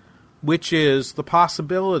 which is the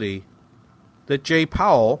possibility that Jay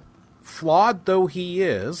Powell, flawed though he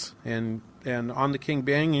is, and on the King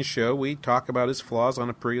Banyan show we talk about his flaws on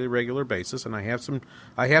a pretty regular basis, and I have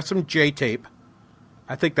some J tape.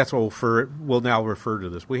 I think that's what we'll now refer to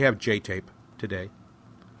this. We have J tape today,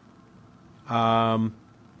 and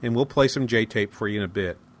we'll play some J tape for you in a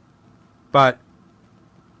bit. But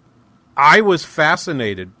I was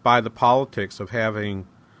fascinated by the politics of having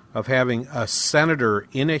a senator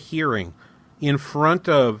in a hearing in front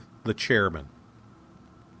of the chairman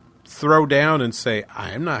throw down and say,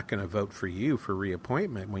 I'm not going to vote for you for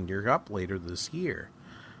reappointment when you're up later this year.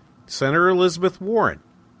 Senator Elizabeth Warren.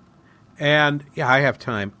 And, yeah, I have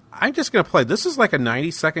time. I'm just going to play. This is like a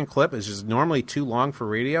 90-second clip. It's just normally too long for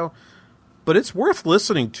radio, but it's worth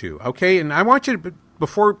listening to, okay? And I want you to,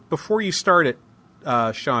 before you start it,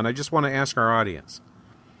 Sean, I just want to ask our audience.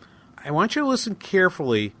 I want you to listen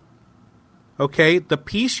carefully. Okay, the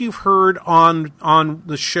piece you've heard on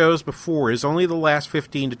the shows before is only the last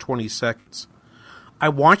 15 to 20 seconds. I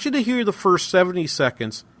want you to hear the first 70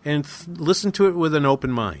 seconds and listen to it with an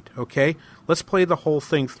open mind, okay? Let's play the whole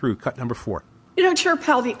thing through. Cut number 4. You know, Chair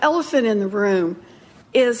Powell, the elephant in the room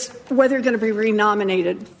is whether you're going to be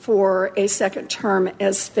renominated for a second term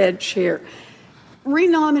as Fed chair.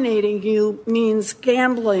 Renominating you means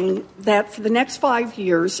gambling that for the next 5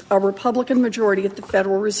 years, a Republican majority at the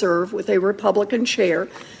Federal Reserve with a Republican chair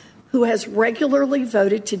who has regularly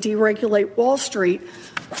voted to deregulate Wall Street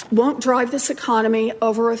won't drive this economy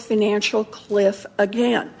over a financial cliff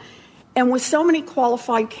again. And with so many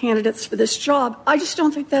qualified candidates for this job, I just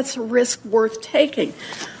don't think that's a risk worth taking.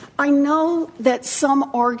 I know that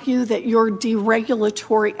some argue that your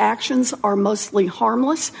deregulatory actions are mostly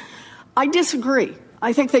harmless. I disagree.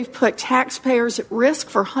 I think they've put taxpayers at risk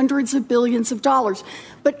for hundreds of billions of dollars.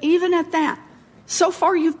 But even at that, so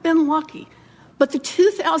far you've been lucky. But the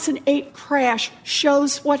 2008 crash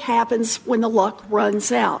shows what happens when the luck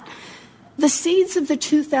runs out. The seeds of the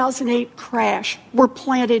 2008 crash were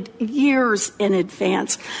planted years in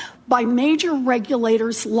advance by major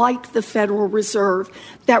regulators like the Federal Reserve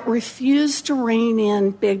that refused to rein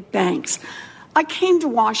in big banks. I came to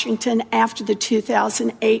Washington after the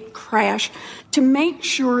 2008 crash to make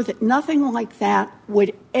sure that nothing like that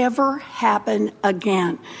would ever happen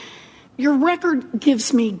again. Your record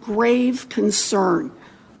gives me grave concern.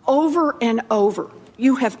 Over and over,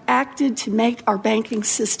 you have acted to make our banking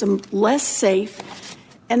system less safe,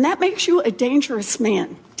 and that makes you a dangerous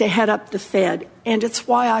man to head up the Fed, and it's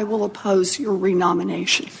why I will oppose your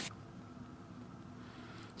renomination.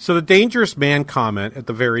 So the dangerous man comment at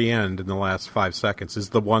the very end in the last 5 seconds is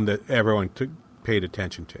the one that everyone paid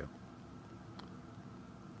attention to.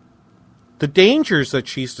 The dangers that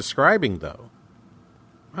she's describing, though,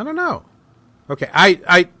 I don't know. Okay,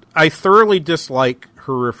 I thoroughly dislike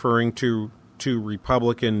her referring to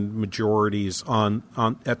Republican majorities on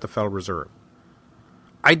at the Federal Reserve.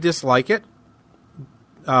 I dislike it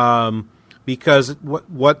because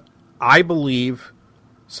what I believe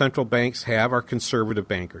central banks have are conservative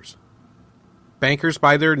bankers. Bankers,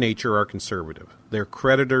 by their nature, are conservative. They're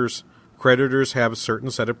creditors. Creditors have a certain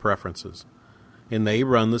set of preferences, and they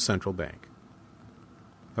run the central bank.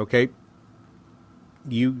 Okay?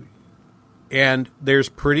 And there's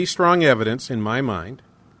pretty strong evidence, in my mind,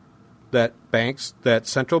 that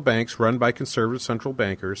central banks run by conservative central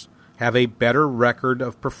bankers have a better record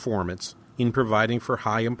of performance in providing for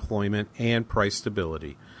high employment and price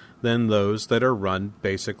stability than those that are run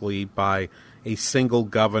basically by a single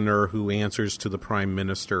governor who answers to the prime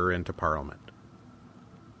minister and to parliament.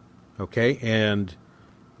 Okay, and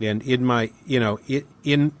in my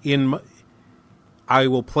I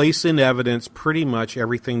will place in evidence pretty much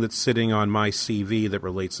everything that's sitting on my CV that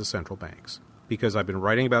relates to central banks, because I've been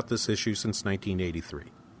writing about this issue since 1983.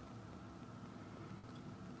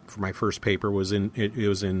 For my first paper was in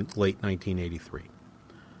late 1983.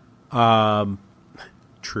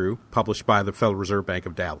 True, published by the Federal Reserve Bank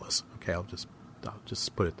of Dallas. Okay, I'll just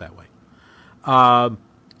put it that way.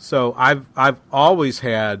 So I've always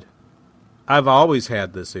had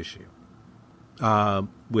this issue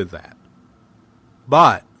with that.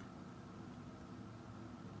 But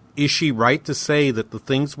is she right to say that the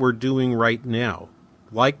things we're doing right now,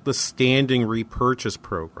 like the standing repurchase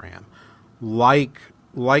program, like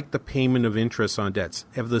the payment of interest on debts,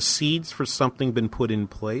 have the seeds for something been put in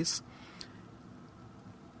place?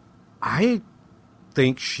 I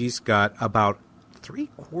think she's got about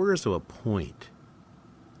 3/4 of a point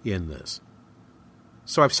in this.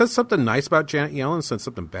 So I've said something nice about Janet Yellen, said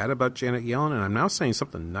something bad about Janet Yellen, and I'm now saying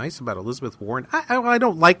something nice about Elizabeth Warren. I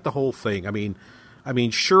don't like the whole thing. I mean,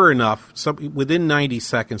 sure enough, within 90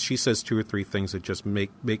 seconds, she says 2 or 3 things that just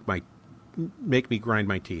make me grind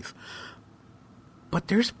my teeth. But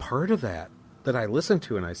there's part of that I listen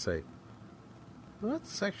to and I say, well,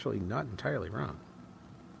 that's actually not entirely wrong.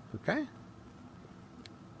 Okay?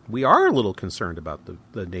 We are a little concerned about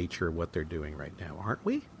the nature of what they're doing right now, aren't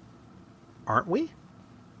we? Aren't we?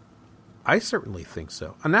 I certainly think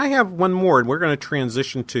so. And I have one more, and we're going to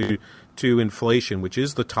transition to inflation, which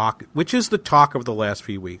is the talk of the last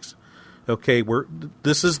few weeks. Okay,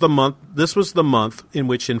 this was the month in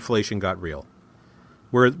which inflation got real.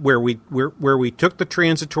 Where we took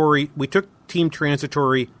team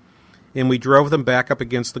transitory and we drove them back up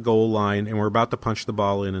against the goal line, and we're about to punch the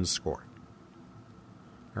ball in and score.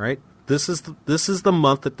 All right? This is the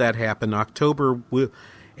month that happened. October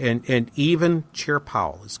And even Chair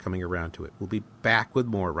Powell is coming around to it. We'll be back with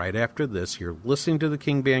more right after this. You're listening to The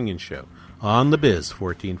King Banaian Show on The Biz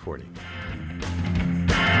 1440.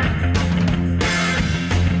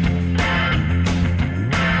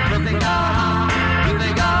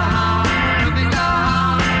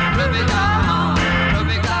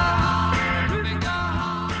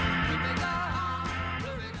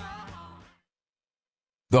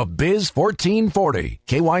 The Biz 1440,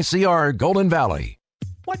 KYCR Golden Valley.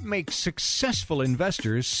 What makes successful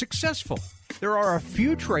investors successful? There are a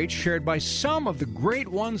few traits shared by some of the great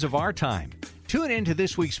ones of our time. Tune in to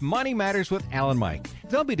this week's Money Matters with Al and Mike.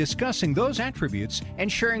 They'll be discussing those attributes and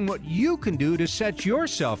sharing what you can do to set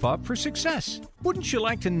yourself up for success. Wouldn't you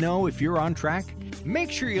like to know if you're on track? Make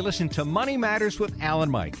sure you listen to Money Matters with Al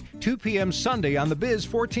and Mike, 2 p.m. Sunday on the Biz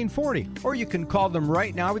 1440. Or you can call them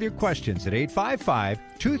right now with your questions at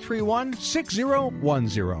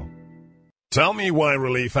 855-231-6010. Tell me why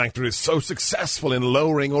Relief Factor is so successful in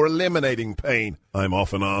lowering or eliminating pain. I'm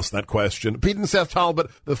often asked that question. Pete and Seth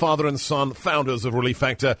Talbot, the father and son founders of Relief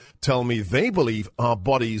Factor, tell me they believe our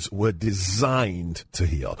bodies were designed to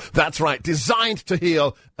heal. That's right, designed to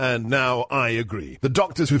heal, and now I agree. The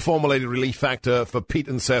doctors who formulated Relief Factor for Pete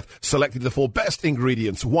and Seth selected the 4 best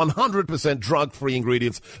ingredients, 100% drug-free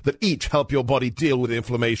ingredients that each help your body deal with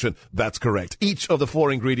inflammation. That's correct. Each of the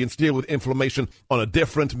 4 ingredients deal with inflammation on a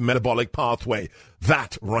different metabolic pathway.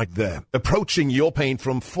 That right there. Approaching your pain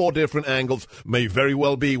from 4 different angles may very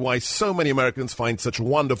well be why so many Americans find such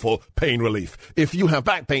wonderful pain relief. If you have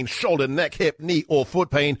back pain, shoulder, neck, hip, knee, or foot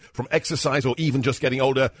pain from exercise or even just getting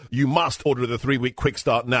older, you must order the 3-week quick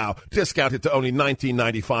start now. Discounted to only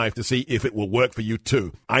 $19.95 to see if it will work for you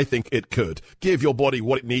too. I think it could. Give your body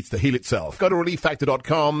what it needs to heal itself. Go to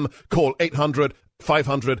ReliefFactor.com. Call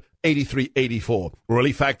 800-500-8384.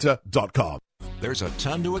 ReliefFactor.com. There's a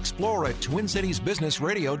ton to explore at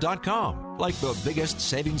TwinCitiesBusinessRadio.com, like the biggest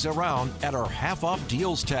savings around at our half-off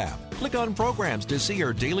deals tab. Click on programs to see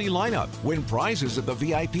our daily lineup, win prizes at the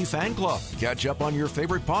VIP fan club, catch up on your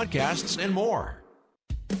favorite podcasts, and more.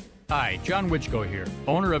 Hi, John Wichko here,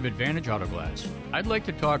 owner of Advantage Auto Glass. I'd like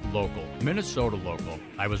to talk local, Minnesota local.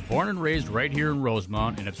 I was born and raised right here in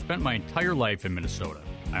Rosemount and have spent my entire life in Minnesota.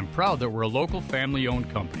 I'm proud that we're a local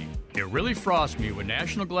family-owned company. It really frosts me when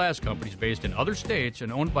national glass companies based in other states and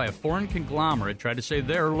owned by a foreign conglomerate try to say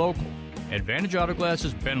they're local. Advantage Auto Glass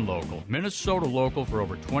has been local, Minnesota local, for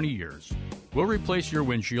over 20 years. We'll replace your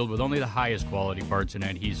windshield with only the highest quality parts and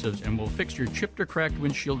adhesives, and we'll fix your chipped or cracked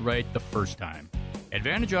windshield right the first time.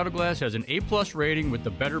 Advantage Auto Glass has an A+ rating with the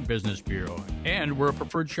Better Business Bureau, and we're a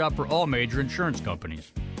preferred shop for all major insurance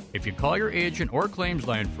companies. If you call your agent or claims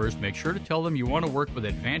line first, make sure to tell them you want to work with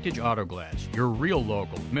Advantage Auto Glass, your real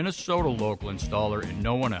local, Minnesota local installer, and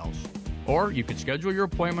no one else. Or you can schedule your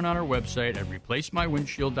appointment on our website at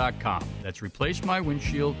replacemywindshield.com. That's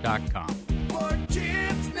replacemywindshield.com. For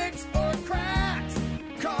chips, nicks, or cracks,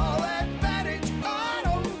 call Advantage Auto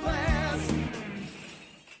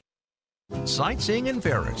sightseeing in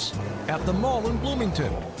Paris, at the mall in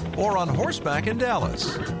Bloomington, or on horseback in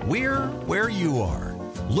Dallas. We're where you are.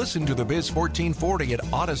 Listen to the Biz 1440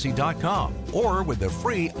 at Odyssey.com or with the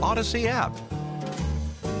free Odyssey app.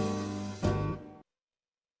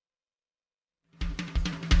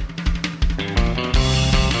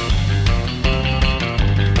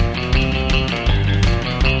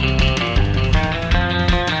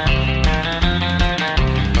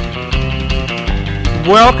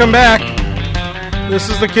 Welcome back. This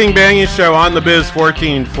is the King Banyan Show on the Biz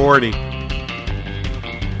 1440.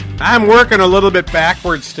 I'm working a little bit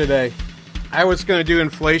backwards today. I was going to do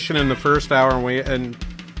inflation in the first hour, and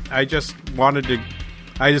I just wanted to.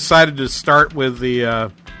 I decided to start with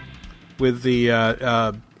the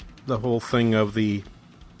whole thing of the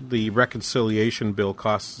reconciliation bill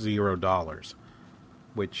costs $0,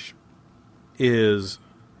 which is.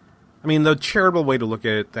 I mean, the charitable way to look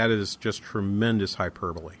at it, that is just tremendous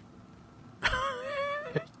hyperbole.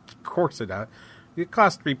 Of course it does. It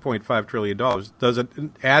costs $3.5 trillion. Does it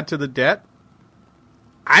add to the debt?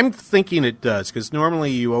 I'm thinking it does, because normally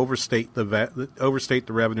you overstate the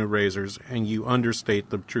revenue raisers and you understate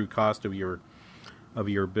the true cost of your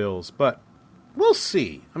bills. But we'll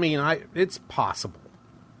see. I mean, it's possible.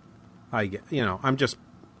 I'm going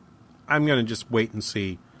to just wait and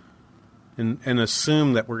see. And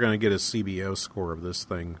assume that we're going to get a CBO score of this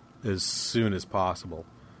thing as soon as possible,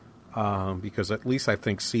 because at least I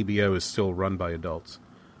think CBO is still run by adults.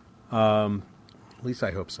 At least I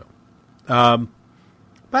hope so. But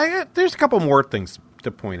there's a couple more things to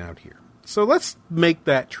point out here. So let's make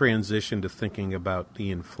that transition to thinking about the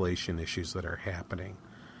inflation issues that are happening.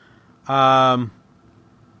 So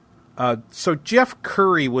Jeff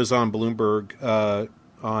Curry was on Bloomberg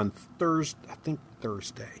on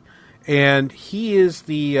Thursday. And he is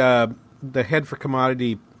the head for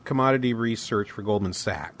commodity research for Goldman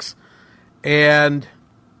Sachs, and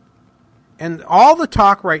all the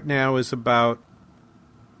talk right now is about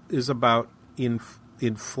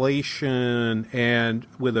inflation, and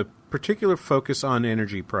with a particular focus on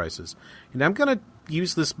energy prices. And I'm going to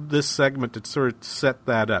use this segment to sort of set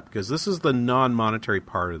that up, because this is the non-monetary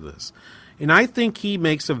part of this, and I think he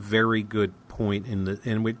makes a very good point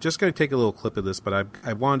and we're just going to take a little clip of this, but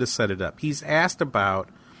I wanted to set it up. He's asked about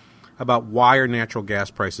why are natural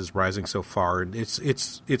gas prices rising so far, and it's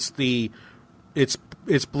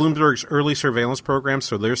Bloomberg's early surveillance program,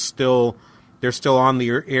 so they're still on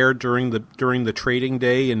the air during the trading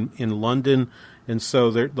day in London, and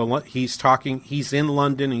so he's in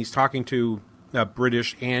London and he's talking to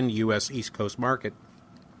British and U.S. East Coast market,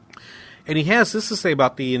 and he has this to say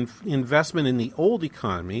about the investment in the old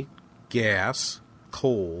economy. Gas,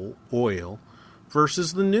 coal, oil,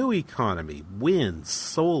 versus the new economy, wind,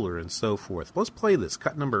 solar, and so forth. Let's play this,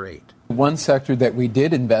 cut number 8. One sector that we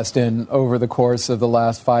did invest in over the course of the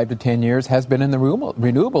last 5 to 10 years has been in the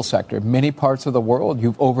renewable sector. Many parts of the world,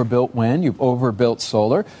 you've overbuilt wind, you've overbuilt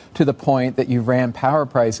solar, to the point that you've ran power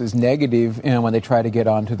prices negative when they try to get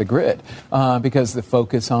onto the grid, because the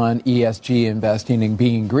focus on ESG investing and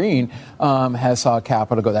being green has saw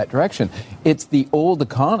capital go that direction. It's the old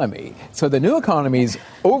economy. So the new economy is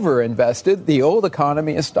overinvested. The old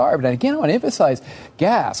economy is starved. And again, I want to emphasize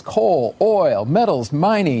gas, coal, oil, metals,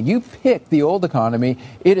 mining. You pick the old economy,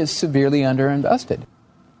 it is severely underinvested.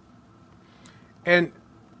 And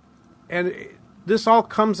this all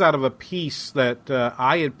comes out of a piece that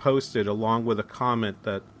I had posted along with a comment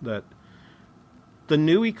that the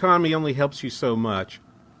new economy only helps you so much,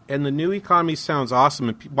 and the new economy sounds awesome.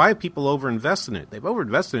 And why have people overinvested in it? They've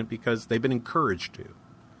overinvested in it because they've been encouraged to,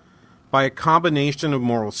 by a combination of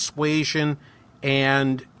moral suasion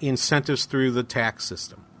and incentives through the tax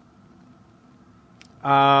system.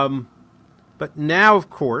 But now,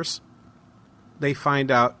 of course, they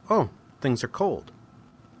find out, things are cold.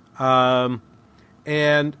 And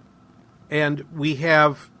things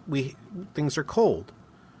are cold.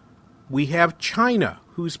 We have China,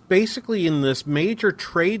 who's basically in this major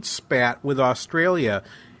trade spat with Australia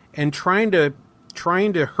and trying to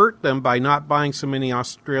hurt them by not buying so many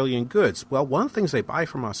Australian goods. Well, one of the things they buy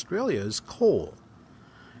from Australia is coal.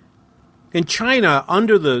 In China,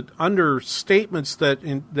 under statements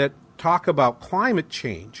that talk about climate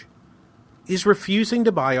change, is refusing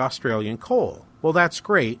to buy Australian coal. Well, that's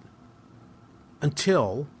great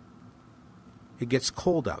until it gets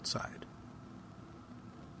cold outside.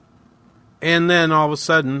 And then all of a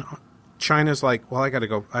sudden, China's like, well, I gotta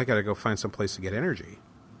go find some place to get energy.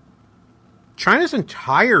 China's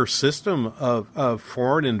entire system of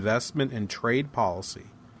foreign investment and trade policy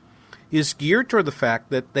is geared toward the fact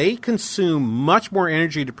that they consume much more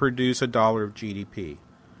energy to produce $1 of GDP.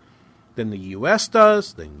 than the U.S.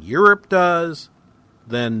 does, than Europe does,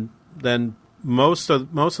 than most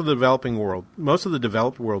of the developing world, most of the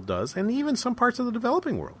developed world does, and even some parts of the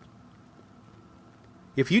developing world.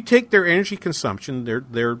 If you take their energy consumption, their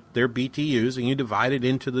BTUs, and you divide it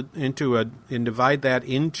divide that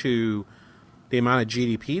into the amount of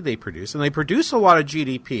GDP they produce, and they produce a lot of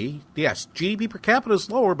GDP. Yes, GDP per capita is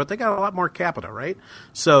lower, but they got a lot more capita, right?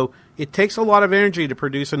 So it takes a lot of energy to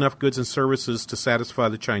produce enough goods and services to satisfy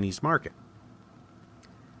the Chinese market.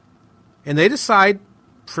 And they decide,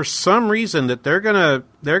 for some reason, that they're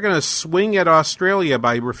gonna swing at Australia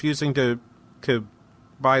by refusing to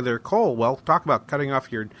buy their coal. Well, talk about cutting off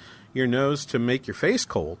your nose to make your face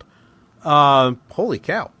cold. Holy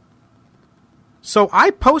cow. So I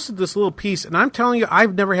posted this little piece, and I'm telling you,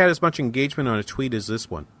 I've never had as much engagement on a tweet as this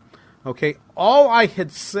one. Okay? All I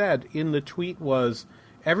had said in the tweet was,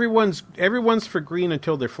 everyone's for green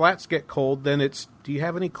until their flats get cold, then it's, do you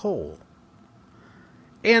have any coal?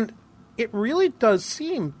 And it really does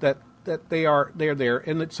seem that they're there.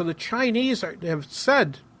 And so the Chinese have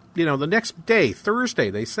said, the next day, Thursday,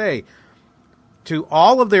 they say to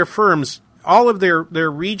all of their firms, all of their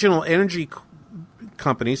regional energy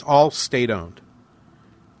companies, all state-owned,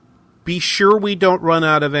 be sure we don't run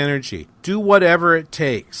out of energy. Do whatever it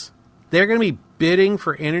takes. They're going to be bidding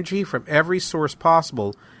for energy from every source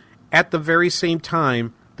possible at the very same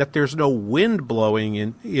time that there's no wind blowing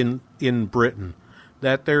in Britain,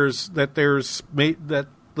 that the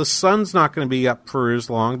sun's not going to be up for as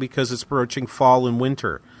long because it's approaching fall and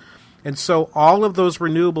winter. And so all of those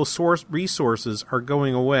renewable resources are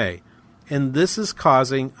going away. And this is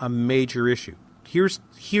causing a major issue. Here's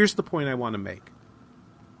the point I want to make.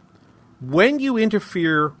 When you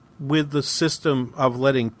interfere with the system of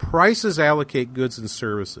letting prices allocate goods and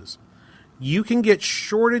services, you can get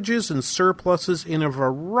shortages and surpluses in a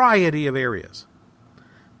variety of areas.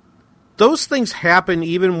 Those things happen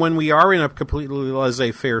even when we are in a completely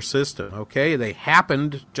laissez-faire system, okay? They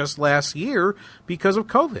happened just last year because of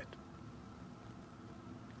COVID.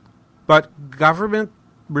 But government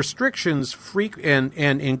restrictions and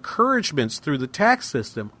encouragements through the tax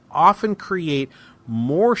system often create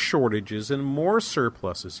more shortages and more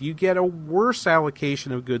surpluses. You get a worse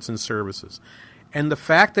allocation of goods and services. And the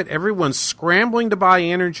fact that everyone's scrambling to buy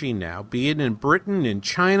energy now, be it in Britain, in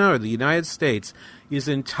China, or the United States, is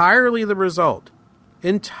entirely the result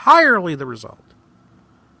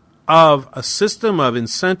of a system of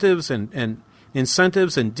incentives and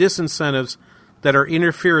disincentives that are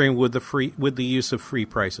interfering with the use of free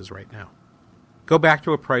prices right now. Go back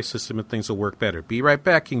to a price system and things will work better. Be right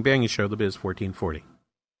back. King Banyan Show, The Biz 1440.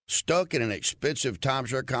 Stuck in an expensive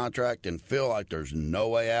timeshare contract and feel like there's no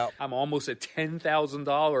way out? I'm almost at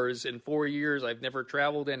 $10,000 in 4 years. I've never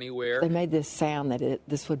traveled anywhere. They made this sound that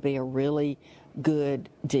this would be a really good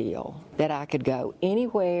deal, that I could go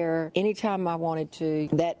anywhere, anytime I wanted to.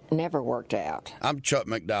 That never worked out. I'm Chuck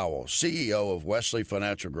McDowell, CEO of Wesley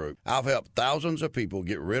Financial Group. I've helped thousands of people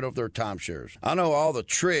get rid of their timeshares. I know all the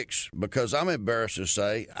tricks because I'm embarrassed to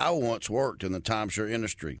say I once worked in the timeshare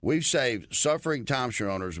industry. We've saved suffering timeshare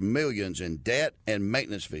owners millions in debt and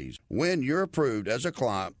maintenance fees. When you're approved as a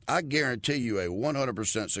client, I guarantee you a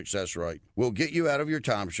 100% success rate. We'll get you out of your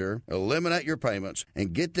timeshare, eliminate your payments,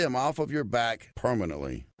 and get them off of your back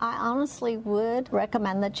permanently. I honestly would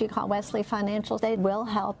recommend that you call Wesley Financial. They will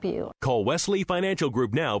help you. Call Wesley Financial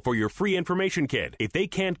Group now for your free information kit. If they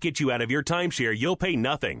can't get you out of your timeshare, you'll pay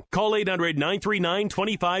nothing. Call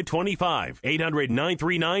 800-939-2525.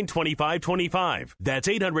 800-939-2525. That's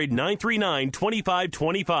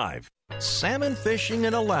 800-939-2525. Salmon fishing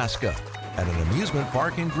in Alaska, at an amusement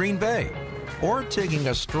park in Green Bay, or taking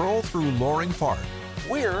a stroll through Loring Park.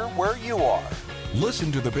 We're where you are.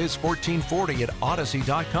 Listen to the Biz 1440 at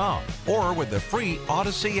Odyssey.com or with the free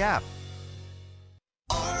Odyssey app.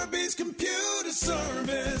 Arby's Computer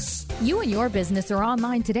Service. You and your business are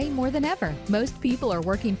online today more than ever. Most people are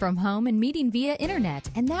working from home and meeting via internet,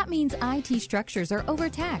 and that means IT structures are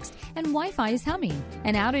overtaxed and Wi-Fi is humming.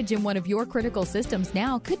 An outage in one of your critical systems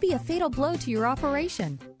now could be a fatal blow to your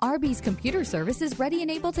operation. Arby's Computer Service is ready and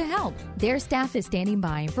able to help. Their staff is standing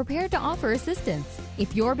by and prepared to offer assistance.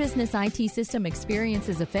 If your business IT system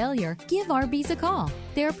experiences a failure, give Arby's a call.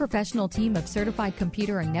 Their professional team of certified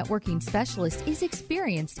computer and networking specialists is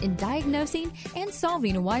experienced in diagnosing and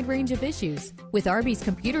solving a wide range of issues. With Arby's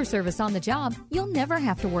Computer Service on the job, you'll never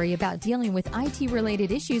have to worry about dealing with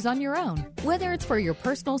IT-related issues on your own, whether it's for your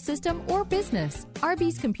personal system or business.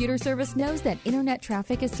 Arby's Computer Service knows that internet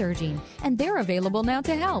traffic is surging, and they're available now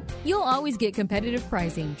to help. You'll always get competitive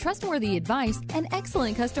pricing, trustworthy advice, and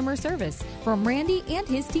excellent customer service from Randy and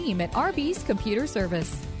his team at Arby's Computer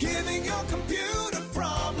Service. Giving your computer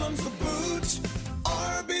problems, the boot.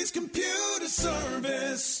 Arby's Computer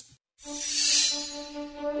Service.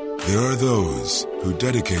 There are those who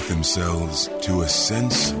dedicate themselves to a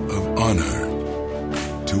sense of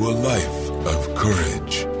honor, to a life of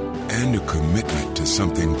courage, and a commitment to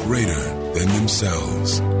something greater than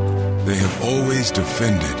themselves. They have always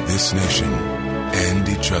defended this nation and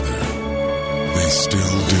each other. They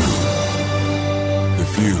still do. The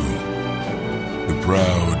few, the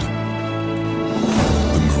proud,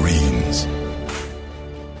 the Marines.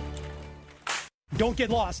 Don't get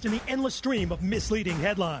lost in the endless stream of misleading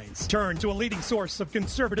headlines. Turn to a leading source of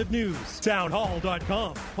conservative news.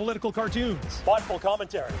 Townhall.com. Political cartoons, thoughtful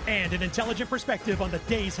commentary, and an intelligent perspective on the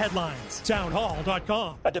day's headlines.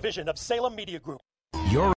 Townhall.com, a division of Salem Media Group.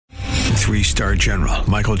 Your 3-star General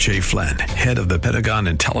Michael J. Flynn, head of the Pentagon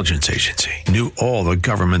Intelligence Agency, knew all the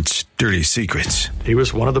government's dirty secrets. He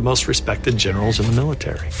was one of the most respected generals in the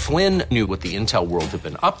military. Flynn knew what the intel world had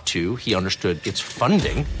been up to. He understood its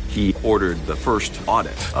funding. He ordered the first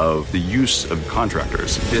audit of the use of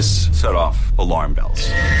contractors. This set off alarm bells.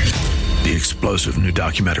 The explosive new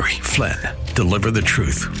documentary, Flynn, Deliver the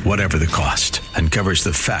Truth, Whatever the Cost, uncovers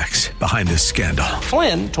the facts behind this scandal.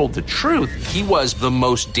 Flynn told the truth. He was the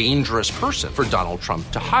most dangerous person for Donald Trump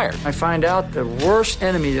to hire. I find out the worst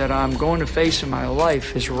enemy that I'm going to face in my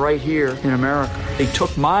life is right here in America. They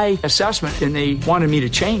took my assessment and they wanted me to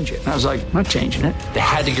change it. And I was like, I'm not changing it. They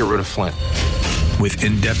had to get rid of Flynn. With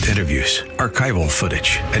in-depth interviews, archival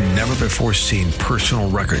footage, and never-before-seen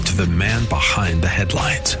personal records of the man behind the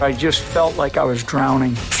headlines. I just felt like I was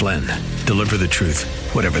drowning. Flynn, Deliver the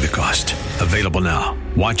Truth, Whatever the Cost. Available now.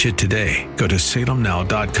 Watch it today. Go to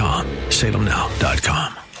salemnow.com.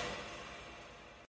 salemnow.com.